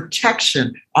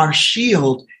protection, our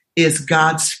shield is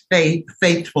God's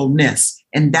faithfulness.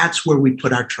 And that's where we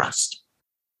put our trust.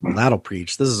 Well, that'll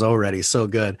preach. This is already so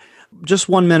good. Just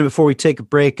 1 minute before we take a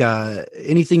break.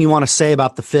 Anything you want to say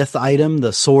about the fifth item,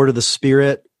 the sword of the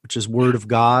Spirit, which is Word of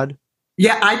God?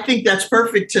 Yeah, I think that's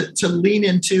perfect to lean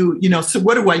into, so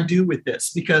what do I do with this?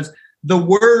 Because the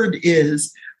word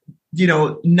is,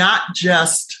 not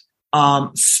just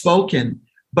spoken,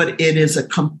 but it is a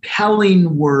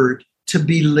compelling word to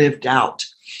be lived out.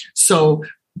 So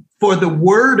for the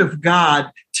word of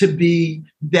God to be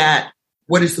that,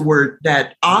 what is the word?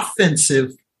 That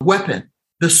offensive weapon,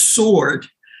 the sword,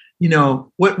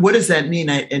 what does that mean?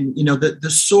 The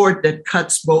sword that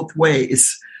cuts both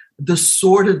ways. The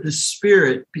sword of the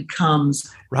Spirit becomes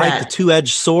the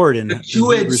two-edged sword in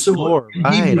two-edged sword.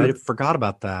 Right, I forgot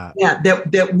about that. Yeah,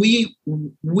 that we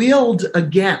wield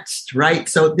against. Right,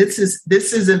 so this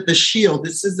isn't the shield.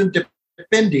 This isn't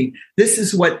defending. This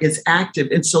is what is active,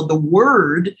 and so the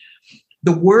word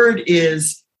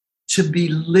is to be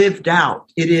lived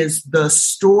out. It is the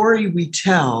story we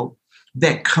tell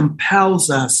that compels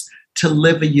us to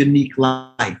live a unique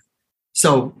life.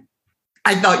 So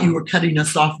I thought you were cutting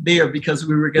us off there because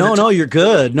we were going to. No, you're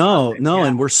good. No. Yeah.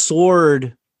 And we're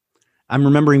sword. I'm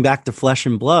remembering back to flesh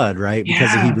and blood, right?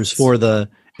 Because of Hebrews 4,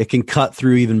 it can cut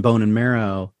through even bone and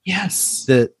marrow. Yes.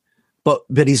 But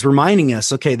he's reminding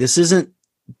us, okay,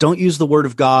 don't use the word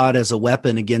of God as a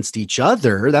weapon against each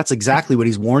other. That's exactly what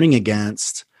he's warning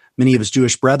against. Many of his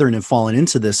Jewish brethren have fallen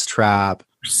into this trap.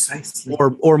 Precisely.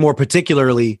 Or more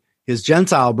particularly, his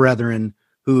Gentile brethren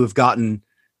who have gotten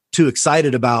too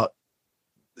excited about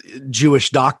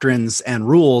Jewish doctrines and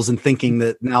rules and thinking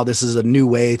that now this is a new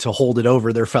way to hold it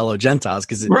over their fellow Gentiles.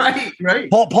 Because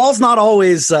right. Paul's not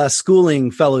always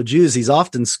schooling fellow Jews. He's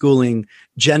often schooling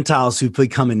Gentiles who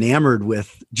become enamored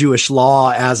with Jewish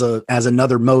law as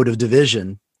another mode of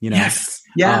division. Yes.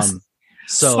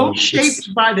 So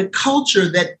shaped by the culture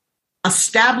that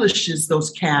establishes those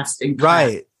castes and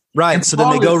classes. Right. And so then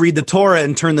they go read the Torah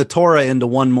and turn the Torah into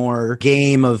one more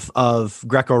game of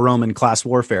Greco-Roman class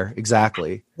warfare.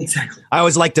 Exactly. I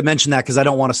always like to mention that because I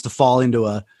don't want us to fall into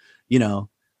a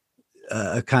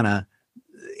kind of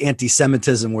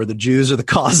anti-Semitism where the Jews are the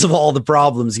cause of all the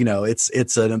problems.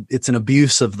 It's an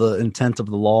abuse of the intent of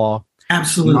the law.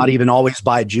 Absolutely. Not even always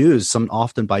by Jews,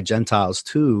 often by Gentiles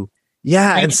too.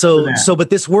 Yeah. And but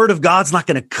this word of God's not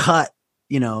going to cut,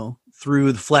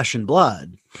 through the flesh and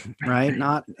blood, right?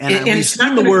 And we've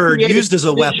seen the word used as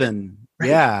a weapon. Right?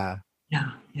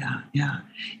 Yeah.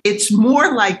 It's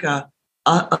more like a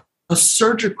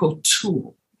surgical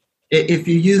tool. If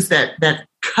you use that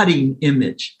cutting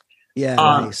image. Yeah.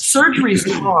 Nice. Surgery is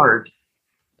hard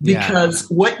because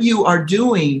what you are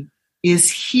doing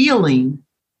is healing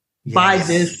by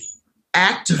this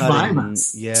act of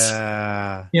violence.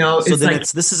 Yeah. So then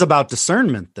this is about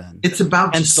discernment then. It's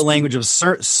about the language of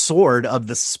sword of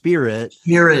the Spirit.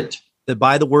 That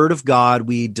by the word of God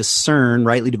we discern,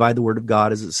 rightly divide the word of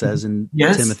God, as it says in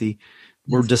Timothy.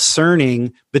 We're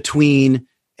discerning between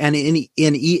and in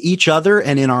each other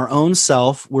and in our own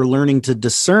self. We're learning to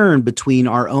discern between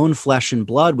our own flesh and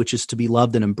blood, which is to be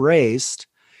loved and embraced,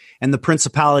 and the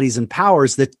principalities and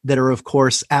powers that are, of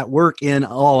course, at work in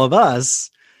all of us.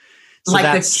 So like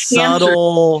that the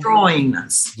subtle destroying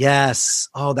us. Yes.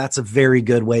 Oh, that's a very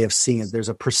good way of seeing it. There's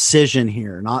a precision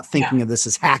here, not thinking of this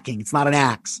as hacking. It's not an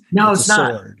axe. No, it's a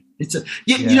not. Sword. It's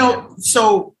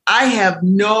so I have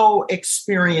no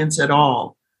experience at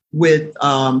all with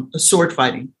sword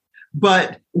fighting.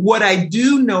 But what I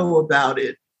do know about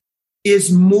it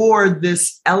is more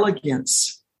this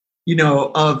elegance,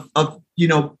 of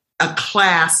a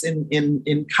class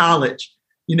in college.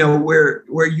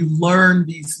 Where you learn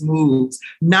these moves,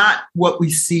 not what we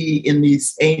see in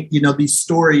these, these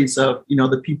stories of,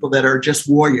 the people that are just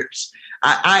warriors.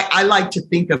 I like to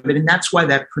think of it. And that's why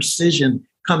that precision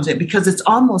comes in, because it's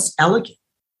almost elegant.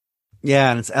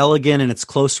 Yeah. And it's elegant and it's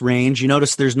close range. You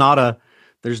notice there's not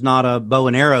a bow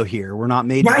and arrow here. We're not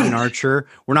made to be an archer.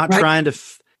 We're not trying to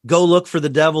go look for the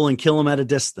devil and kill him at a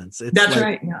distance. That's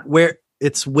right. Yeah. Where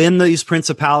it's when these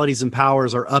principalities and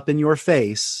powers are up in your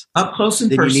face, up close and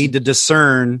then personal. You need to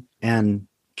discern and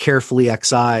carefully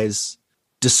excise,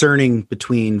 discerning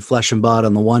between flesh and blood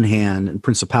on the one hand and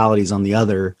principalities on the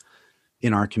other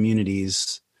in our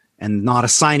communities, and not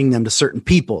assigning them to certain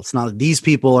people. It's not that these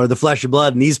people are the flesh and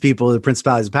blood and these people are the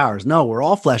principalities and powers. No, we're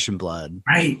all flesh and blood.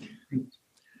 Right.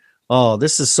 Oh,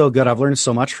 this is so good. I've learned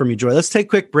so much from you, Joy. Let's take a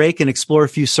quick break and explore a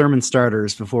few sermon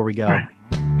starters before we go. Right.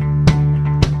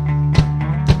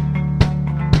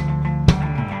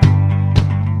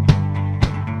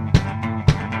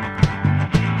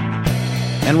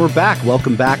 And we're back.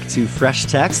 Welcome back to Fresh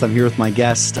Text. I'm here with my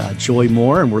guest, Joy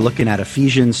Moore, and we're looking at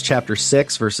Ephesians chapter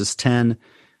 6, verses 10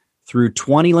 through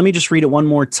 20. Let me just read it one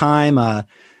more time.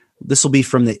 This will be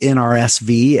from the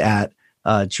NRSV at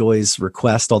Joy's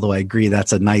request, although I agree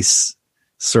that's a nice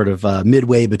sort of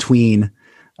midway between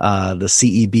the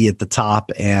CEB at the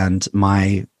top and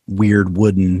my weird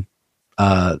wooden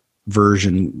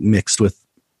version mixed with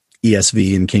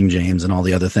ESV and King James and all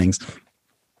the other things.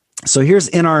 So here's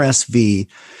NRSV,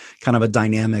 kind of a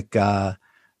dynamic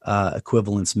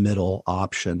equivalence middle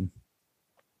option.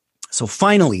 So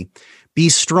finally, be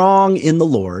strong in the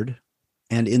Lord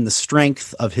and in the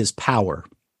strength of his power.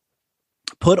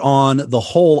 Put on the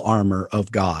whole armor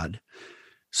of God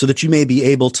so that you may be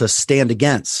able to stand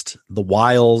against the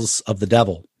wiles of the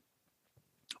devil.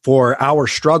 For our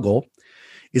struggle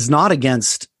is not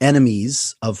against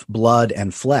enemies of blood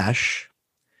and flesh,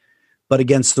 but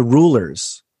against the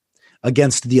rulers,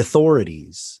 against the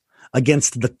authorities,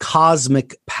 against the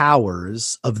cosmic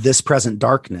powers of this present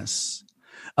darkness,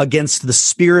 against the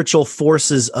spiritual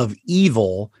forces of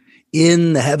evil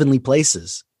in the heavenly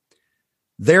places.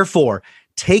 Therefore,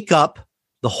 take up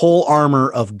the whole armor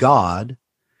of God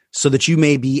so that you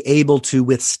may be able to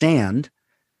withstand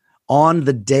on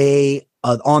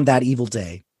that evil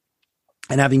day.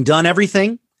 And having done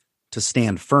everything, to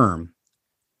stand firm.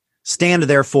 Stand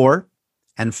therefore,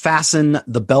 and fasten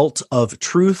the belt of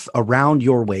truth around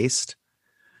your waist,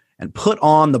 and put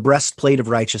on the breastplate of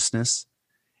righteousness.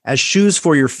 As shoes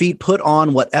for your feet, put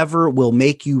on whatever will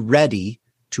make you ready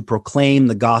to proclaim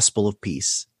the gospel of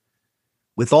peace.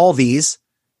 With all these,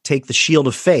 take the shield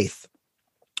of faith,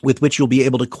 with which you'll be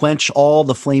able to quench all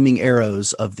the flaming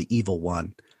arrows of the evil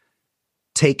one.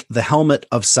 Take the helmet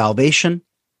of salvation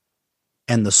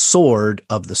and the sword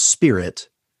of the Spirit,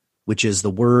 which is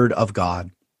the word of God.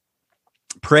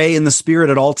 Pray in the Spirit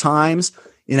at all times,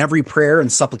 in every prayer and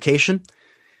supplication.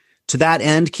 To that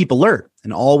end, keep alert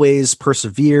and always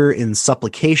persevere in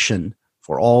supplication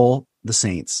for all the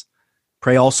saints.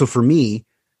 Pray also for me,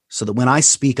 so that when I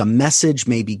speak, a message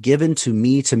may be given to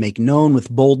me to make known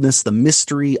with boldness the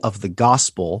mystery of the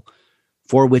gospel,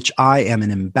 for which I am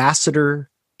an ambassador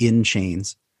in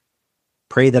chains.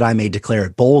 Pray that I may declare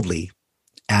it boldly,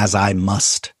 as I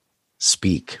must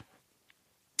speak.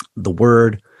 The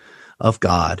word of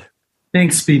God.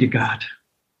 Thanks be to God.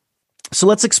 So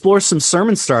let's explore some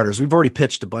sermon starters. We've already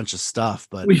pitched a bunch of stuff,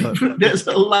 but there's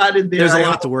a lot in there. There's a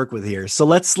lot to work with here. So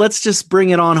let's just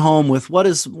bring it on home with what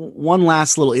is one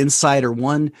last little insight or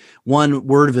one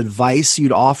word of advice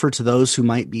you'd offer to those who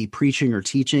might be preaching or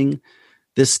teaching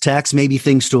this text, maybe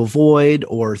things to avoid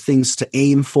or things to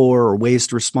aim for or ways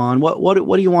to respond. What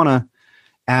do you want to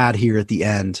add here at the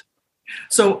end?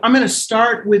 So I'm going to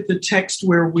start with the text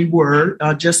where we were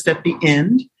just at the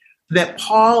end, that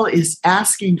Paul is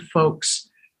asking folks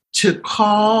to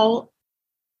call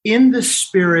in the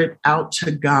Spirit out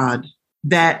to God,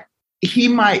 that he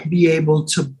might be able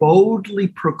to boldly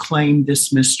proclaim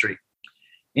this mystery.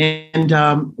 And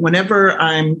whenever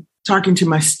I'm talking to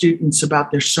my students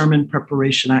about their sermon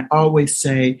preparation, I always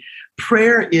say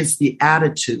prayer is the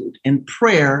attitude, and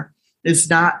prayer is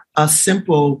not a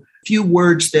simple few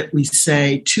words that we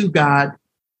say to God,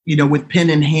 with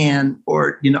pen in hand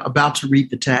or, about to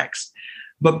read the text.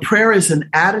 But prayer is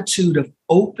an attitude of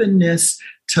openness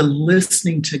to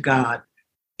listening to God.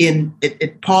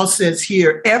 Paul says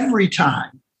here, every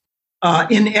time,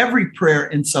 in every prayer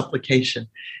and supplication.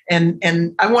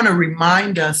 And I want to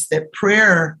remind us that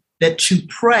that to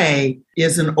pray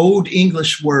is an old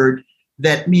English word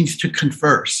that means to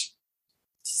converse.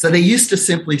 So they used to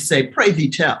simply say, pray thee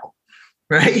tell,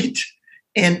 right?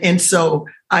 And so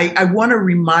I want to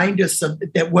remind us of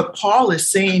that what Paul is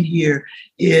saying here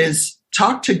is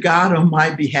talk to God on my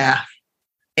behalf.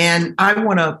 And I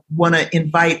want to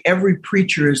invite every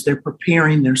preacher as they're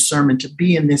preparing their sermon to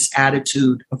be in this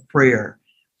attitude of prayer.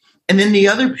 And then the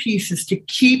other piece is to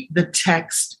keep the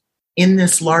text in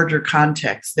this larger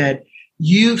context that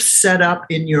you've set up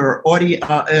in your audio,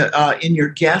 in your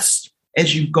guest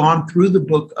as you've gone through the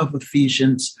book of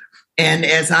Ephesians. And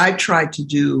as I tried to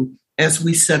do as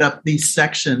we set up these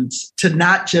sections, to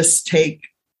not just take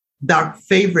the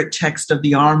favorite text of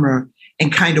the armor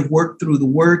and kind of work through the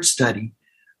word study,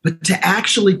 but to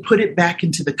actually put it back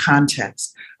into the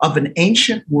context of an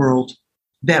ancient world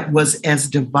that was as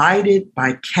divided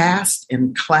by caste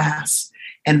and class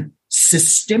and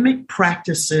systemic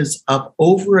practices of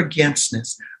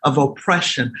over-againstness, of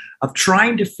oppression, of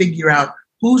trying to figure out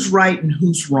who's right and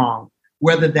who's wrong,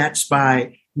 whether that's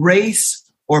by race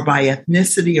or by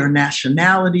ethnicity or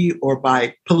nationality or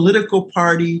by political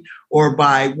party or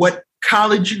by what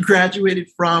college you graduated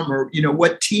from, or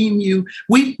what team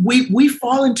we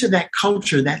fall into that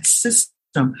culture, that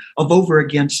system of over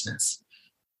againstness.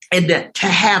 And that to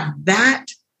have that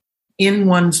in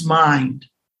one's mind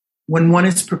when one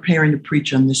is preparing to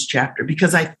preach on this chapter,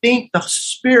 because I think the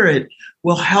Spirit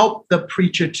will help the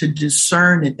preacher to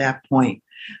discern at that point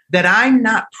that I'm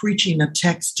not preaching a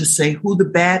text to say who the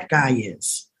bad guy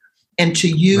is and to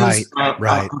use a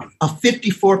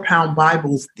 54-pound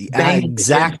Bible. The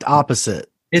exact opposite.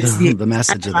 It's the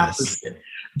message of this.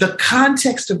 The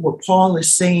context of what Paul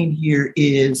is saying here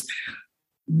is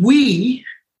we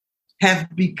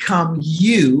have become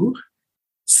you,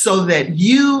 so that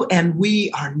you and we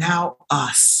are now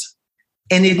us.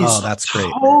 And it is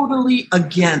totally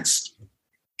against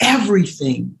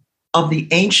everything of the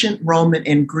ancient Roman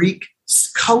and Greek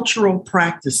cultural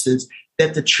practices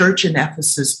that the church in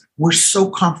Ephesus were so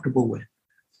comfortable with.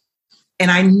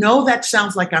 And I know that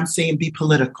sounds like I'm saying be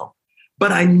political,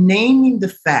 but I'm naming the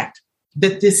fact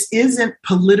that this isn't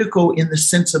political in the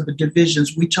sense of the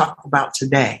divisions we talk about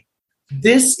today.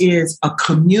 This is a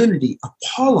community, a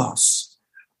polos,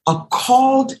 a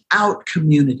called out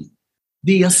community,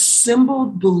 the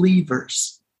assembled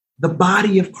believers, the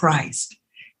body of Christ.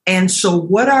 And so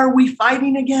what are we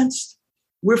fighting against?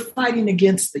 We're fighting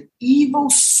against the evil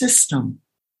system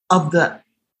of the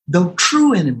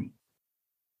true enemy,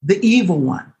 the evil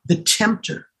one, the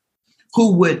tempter,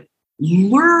 who would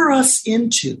lure us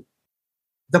into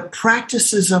the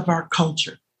practices of our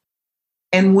culture.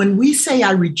 And when we say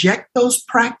I reject those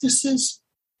practices,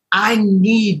 I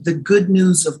need the good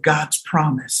news of God's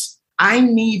promise. I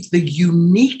need the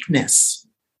uniqueness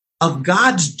of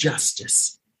God's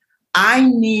justice. I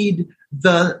need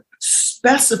the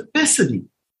specificity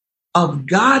of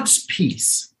God's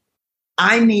peace.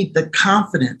 I need the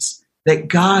confidence that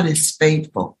God is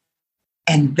faithful.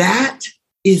 And that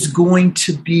is going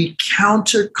to be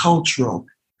countercultural.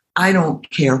 I don't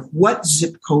care what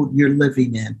zip code you're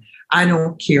living in. I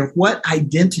don't care what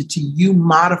identity you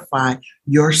modify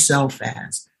yourself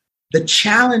as. The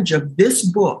challenge of this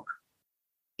book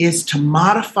is to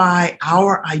modify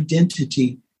our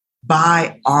identity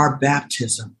by our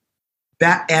baptism.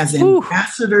 As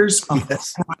ambassadors of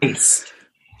Christ,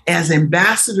 as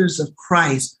ambassadors of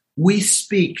Christ, we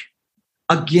speak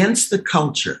against the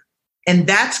culture. And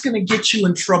that's going to get you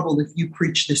in trouble if you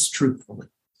preach this truthfully.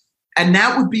 And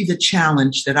that would be the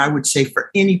challenge that I would say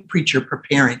for any preacher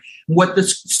preparing. What the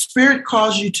Spirit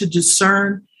calls you to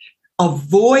discern,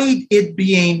 avoid it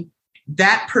being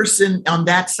that person on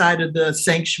that side of the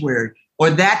sanctuary, or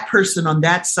that person on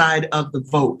that side of the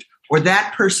vote, or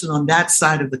that person on that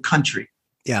side of the country.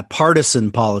 Yeah,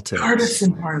 partisan politics.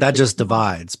 That just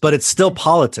divides, but it's still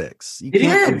politics. You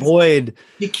can't avoid.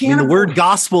 The word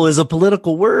gospel is a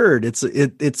political word.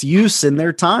 Its use in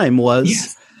their time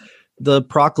was the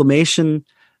proclamation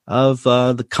of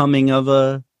the coming of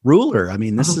a ruler. I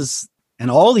mean, this is, and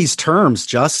all these terms,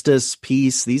 justice,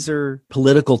 peace, these are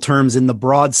political terms in the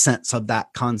broad sense of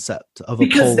that concept of a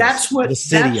polis, that's what of a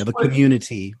city, of a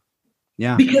community.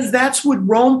 Yeah. Because that's what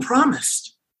Rome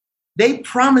promised. They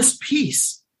promised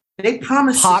peace. They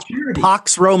promised security.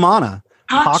 Pax Romana.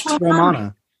 Pax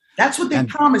Romana. That's what they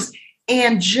promised.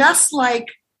 And just like,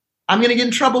 I'm going to get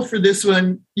in trouble for this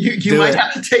one. You might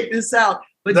have to take this out.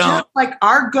 But just like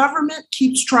our government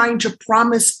keeps trying to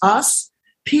promise us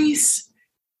peace,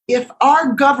 if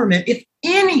our government, if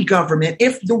any government,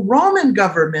 if the Roman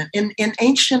government in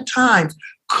ancient times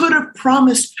could have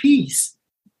promised peace,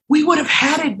 we would have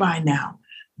had it by now.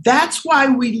 That's why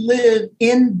we live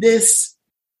in this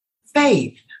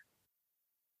faith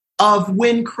of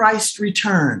when Christ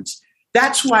returns.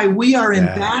 That's why we are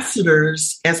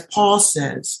ambassadors, as Paul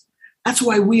says. That's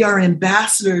why we are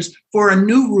ambassadors for a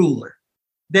new ruler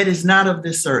that is not of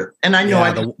this earth. And I know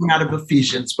I just came out of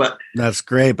Ephesians, but that's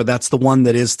great. But that's the one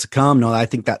that is to come. No, I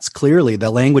think that's clearly the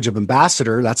language of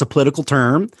ambassador. That's a political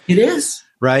term. It is.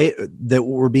 Right? That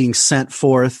we're being sent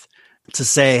forth to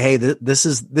say, hey, this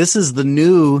is the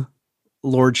new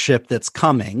lordship that's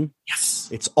coming. Yes.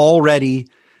 It's already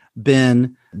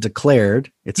been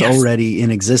declared. It's already in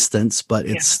existence, but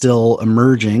it's still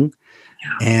emerging.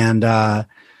 Yeah.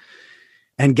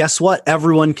 And guess what?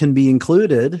 Everyone can be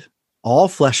included. All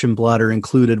flesh and blood are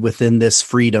included within this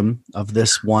freedom of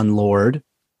this one Lord.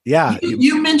 Yeah.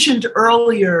 You mentioned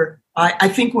earlier, I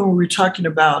think when we were talking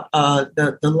about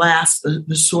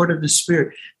the sword of the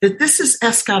Spirit, that this is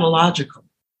eschatological.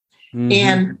 Mm-hmm.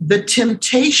 And the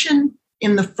temptation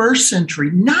in the first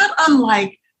century, not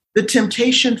unlike the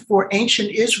temptation for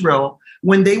ancient Israel,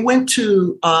 when they went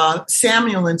to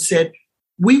Samuel and said,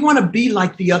 we want to be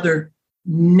like the other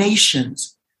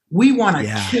nations. We want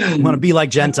a king. We want to be like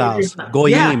Gentiles.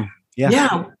 Goyim.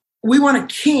 Yeah. We want a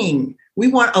king. We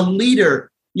want a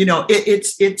leader. You know,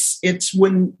 it's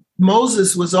when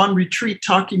Moses was on retreat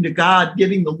talking to God,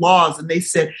 giving the laws, and they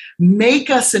said, make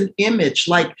us an image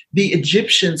like the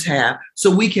Egyptians have so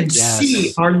we can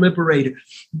see our liberator.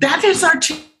 That is our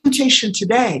temptation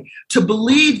today, to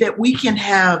believe that we can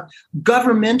have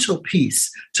governmental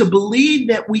peace, to believe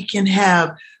that we can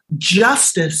have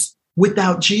justice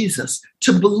without Jesus,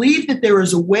 to believe that there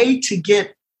is a way to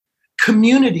get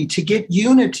community, to get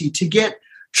unity, to get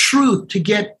truth, to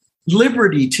get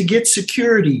liberty, to get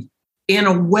security in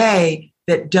a way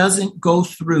that doesn't go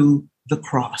through the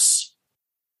cross.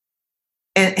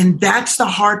 And that's the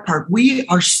hard part. We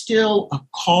are still a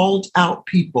called out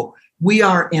people. We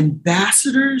are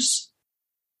ambassadors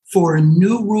for a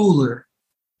new ruler,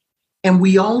 and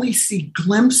we only see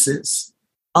glimpses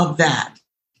of that.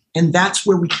 And that's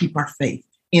where we keep our faith,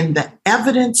 in the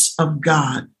evidence of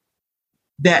God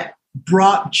that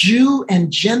brought Jew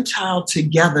and Gentile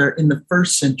together in the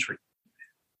first century.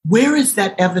 Where is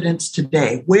that evidence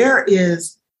today? Where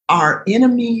is our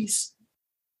enemies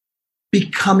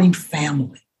becoming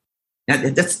family? Now,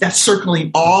 that's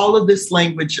circling all of this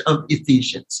language of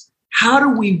Ephesians. How do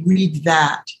we read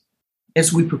that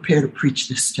as we prepare to preach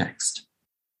this text?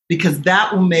 Because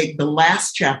that will make the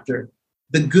last chapter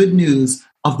the good news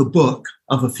of the book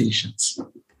of Ephesians.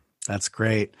 That's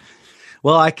great.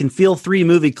 Well, I can feel 3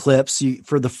 movie clips.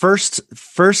 For the first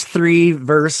 3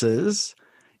 verses,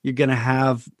 you're going to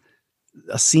have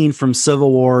a scene from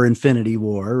Civil War, Infinity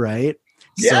War, right?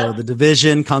 Yeah. So the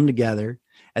division come together.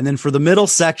 And then for the middle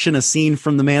section, a scene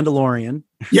from The Mandalorian.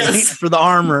 Yes. Right? For the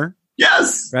armor.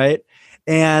 Yes. Right.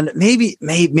 And maybe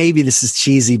this is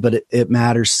cheesy, but it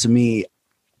matters to me.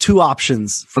 2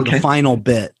 options for the final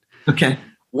bit. Okay.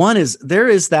 One is, there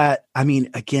is that, I mean,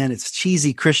 again, it's a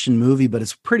cheesy Christian movie, but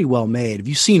it's pretty well made. Have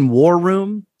you seen War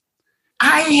Room?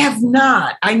 I have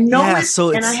not. I know it,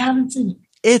 and I haven't seen it.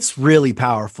 It's really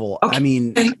powerful. Okay. I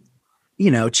mean,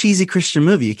 cheesy Christian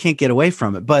movie. You can't get away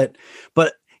from it. But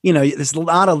there's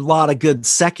not a lot of good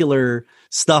secular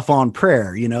stuff on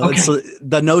prayer. It's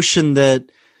the notion that,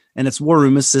 and it's War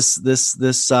Room is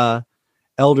this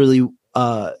elderly,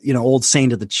 old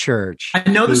saint of the church. I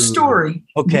know the story.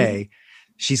 Okay. Mm-hmm.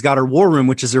 She's got her war room,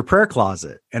 which is her prayer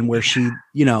closet, and where she,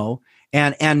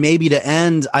 and maybe to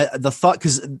end the thought,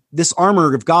 because this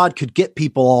armor of God could get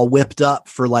people all whipped up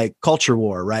for like culture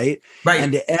war, right? Right.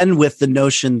 And to end with the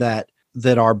notion that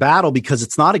our battle, because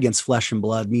it's not against flesh and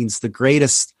blood, means the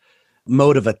greatest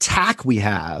mode of attack we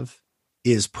have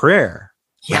is prayer,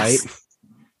 right?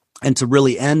 And to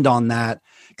really end on that,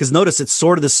 because notice it's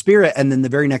sword of the Spirit, and then the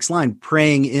very next line,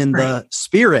 praying in the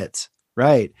Spirit.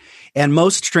 Right. And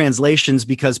most translations,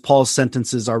 because Paul's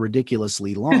sentences are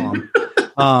ridiculously long.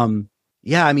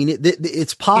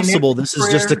 It's possible this is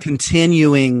just a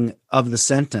continuing of the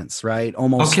sentence, right?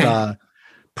 Almost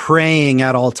praying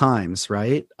at all times,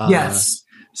 right? Yes.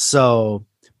 So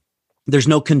there's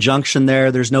no conjunction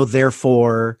there. There's no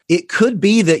therefore. It could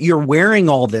be that you're wearing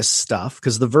all this stuff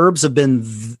because the verbs have been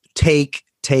take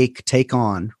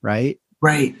on, right?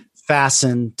 Right.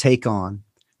 Fasten, take on,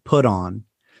 put on.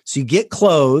 So you get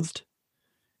clothed,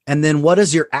 and then what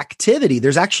is your activity?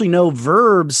 There's actually no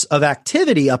verbs of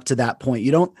activity up to that point.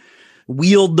 You don't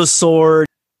wield the sword.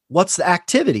 What's the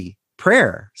activity?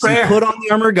 Prayer. So you put on the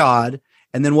armor of God,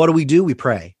 and then what do? We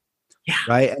pray. Yeah.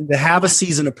 Right. And to have a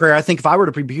season of prayer, I think if I were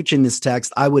to be preaching this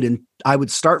text, I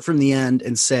would start from the end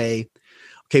and say,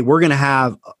 okay, we're going to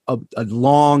have a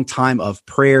long time of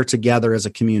prayer together as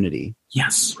a community.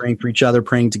 Yes. Praying for each other,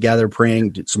 praying together,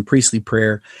 praying some priestly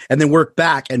prayer, and then work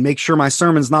back and make sure my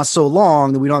sermon's not so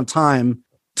long that we don't have time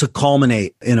to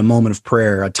culminate in a moment of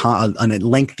prayer, a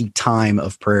lengthy time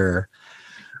of prayer,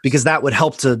 because that would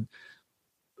help to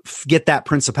get that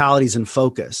principalities in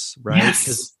focus, right?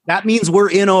 Because that means we're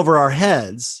in over our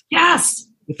heads. Yes.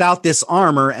 Without this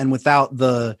armor and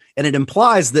and it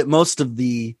implies that most of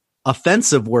the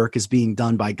offensive work is being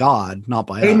done by God, not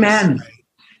by us. Amen.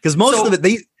 Because most of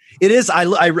it, it is.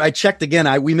 I checked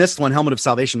again. We missed one, helmet of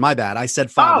salvation. My bad. I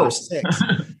said 5 or 6,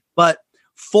 but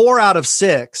 4 out of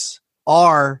 6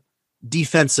 are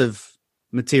defensive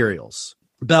materials: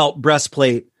 belt,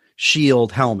 breastplate,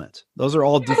 shield, helmet. Those are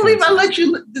all defensive. I believe I let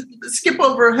you skip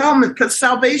over a helmet because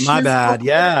salvation. My bad.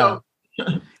 Yeah.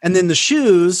 And then the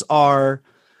shoes are,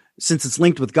 since it's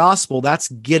linked with gospel, that's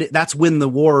when the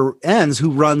war ends. Who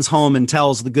runs home and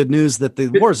tells the good news that the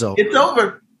war's over? It's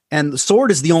over. And the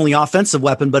sword is the only offensive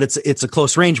weapon, but it's a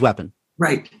close range weapon.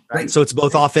 Right. So it's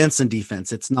both offense and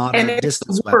defense. It's not a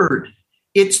distance word. Weapon.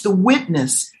 It's the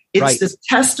witness. It's the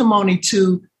testimony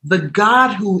to the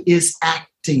God who is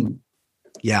acting.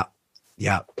 Yeah.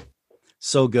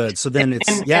 So good. So then it's,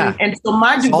 And so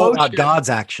my it's devotion, all about God's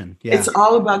action. Yeah. It's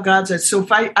all about God's action. So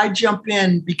if I jump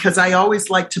in, because I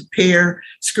always like to pair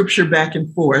scripture back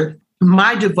and forth,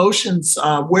 my devotions,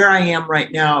 where I am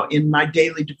right now in my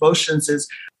daily devotions is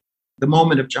the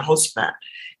moment of Jehoshaphat.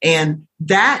 And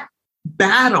that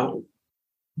battle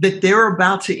that they're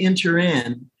about to enter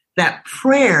in, that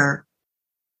prayer,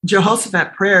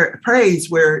 Jehoshaphat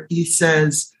prays where he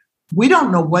says, we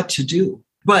don't know what to do,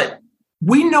 but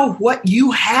we know what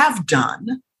you have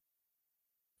done.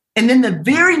 And then the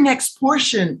very next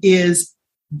portion is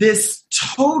this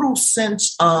total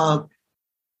sense of,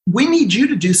 we need you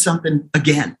to do something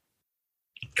again.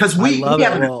 Because we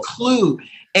have a clue.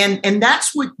 And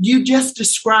that's what you just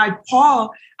described,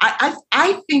 Paul.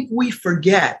 I think we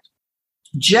forget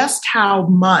just how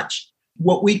much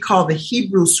what we call the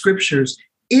Hebrew scriptures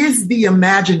is the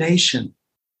imagination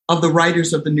of the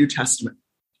writers of the New Testament.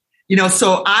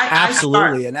 So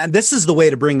absolutely. And this is the way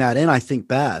to bring that in, I think,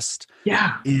 best.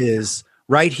 Yeah. Is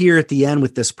right here at the end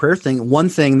with this prayer thing. One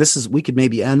thing, we could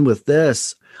maybe end with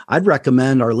this. I'd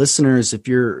recommend our listeners, if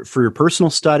you're for your personal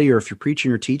study or if you're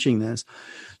preaching or teaching this,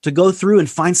 to go through and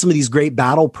find some of these great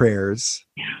battle prayers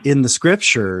in the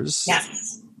scriptures.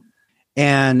 Yes.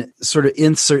 And sort of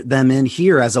insert them in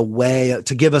here as a way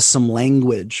to give us some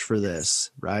language for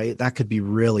this, right? That could be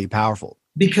really powerful.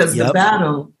 Because the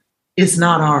battle is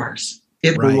not ours.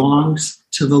 It belongs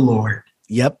to the Lord.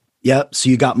 Yep. So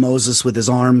you got Moses with his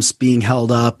arms being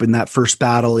held up in that first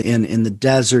battle in the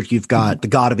desert. You've got the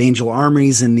God of angel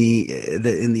armies in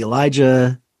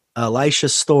the Elisha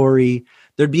story.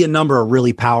 There'd be a number of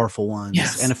really powerful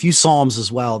ones, and a few Psalms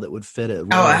as well that would fit it.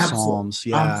 Psalms,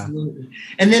 absolutely.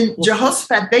 And then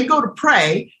Jehoshaphat, they go to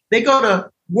pray, they go to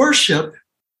worship,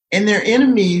 and their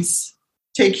enemies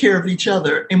take care of each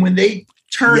other. And when they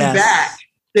turn back,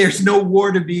 there's no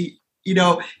war to be,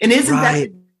 And isn't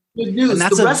that good news? And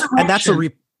that's a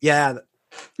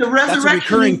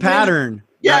recurring pattern.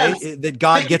 Right? That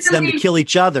God gets them to kill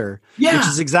each other, which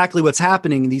is exactly what's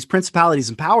happening. These principalities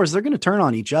and powers, they're going to turn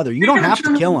on each other. You don't have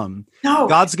to kill them. No.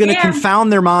 God's going to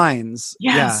confound their minds.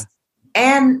 Yes.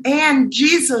 Yeah. And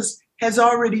Jesus has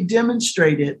already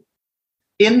demonstrated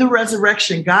in the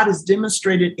resurrection, God has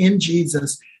demonstrated in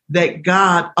Jesus that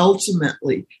God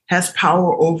ultimately has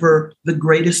power over the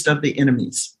greatest of the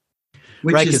enemies.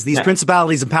 Right, because these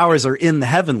principalities and powers are in the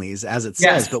heavenlies, as it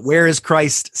says. But where is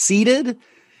Christ seated?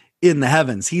 In the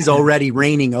heavens. He's already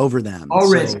reigning over them.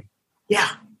 Already. So,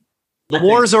 the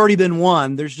war's already been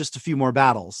won. There's just a few more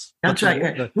battles. That's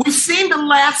right. We've seen the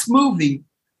last movie.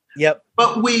 Yep.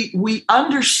 But we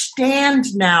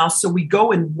understand now, so we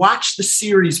go and watch the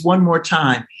series one more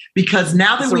time, because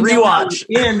now that we know how it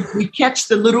ends, we catch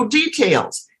the little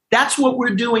details. That's what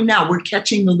we're doing now. We're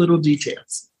catching the little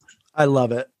details. I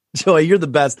love it. Joy, you're the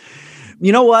best.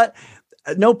 You know what?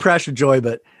 No pressure, Joy,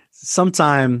 but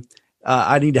sometime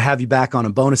I need to have you back on a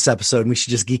bonus episode, and we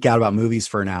should just geek out about movies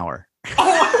for an hour.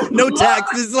 Oh, no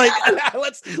text. It's like,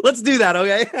 let's do that.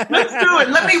 Okay. Let's do it.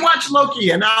 Let me watch Loki,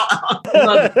 and I'll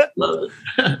love it.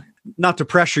 Not to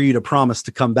pressure you to promise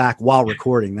to come back while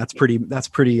recording. That's pretty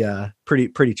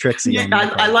tricksy. Yeah,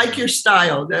 I like your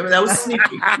style. That was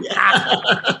sneaky.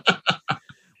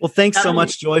 Well, thanks so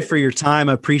much, Joy, for your time.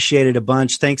 I appreciate it a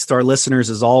bunch. Thanks to our listeners,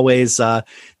 as always.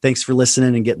 Thanks for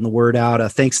listening and getting the word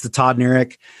out. Thanks to Todd and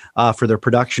Eric for their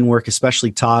production work,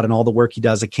 especially Todd and all the work he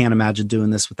does. I can't imagine doing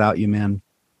this without you, man.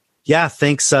 Yeah,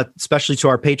 thanks especially to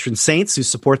our patron saints who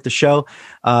support the show.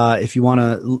 If you want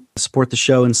to support the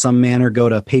show in some manner, go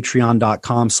to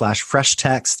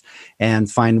patreon.com/freshtext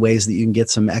and find ways that you can get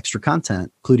some extra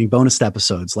content, including bonus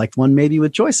episodes like one maybe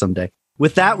with Joy someday.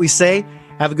 With that, we say,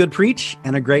 have a good preach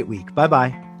and a great week.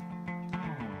 Bye-bye.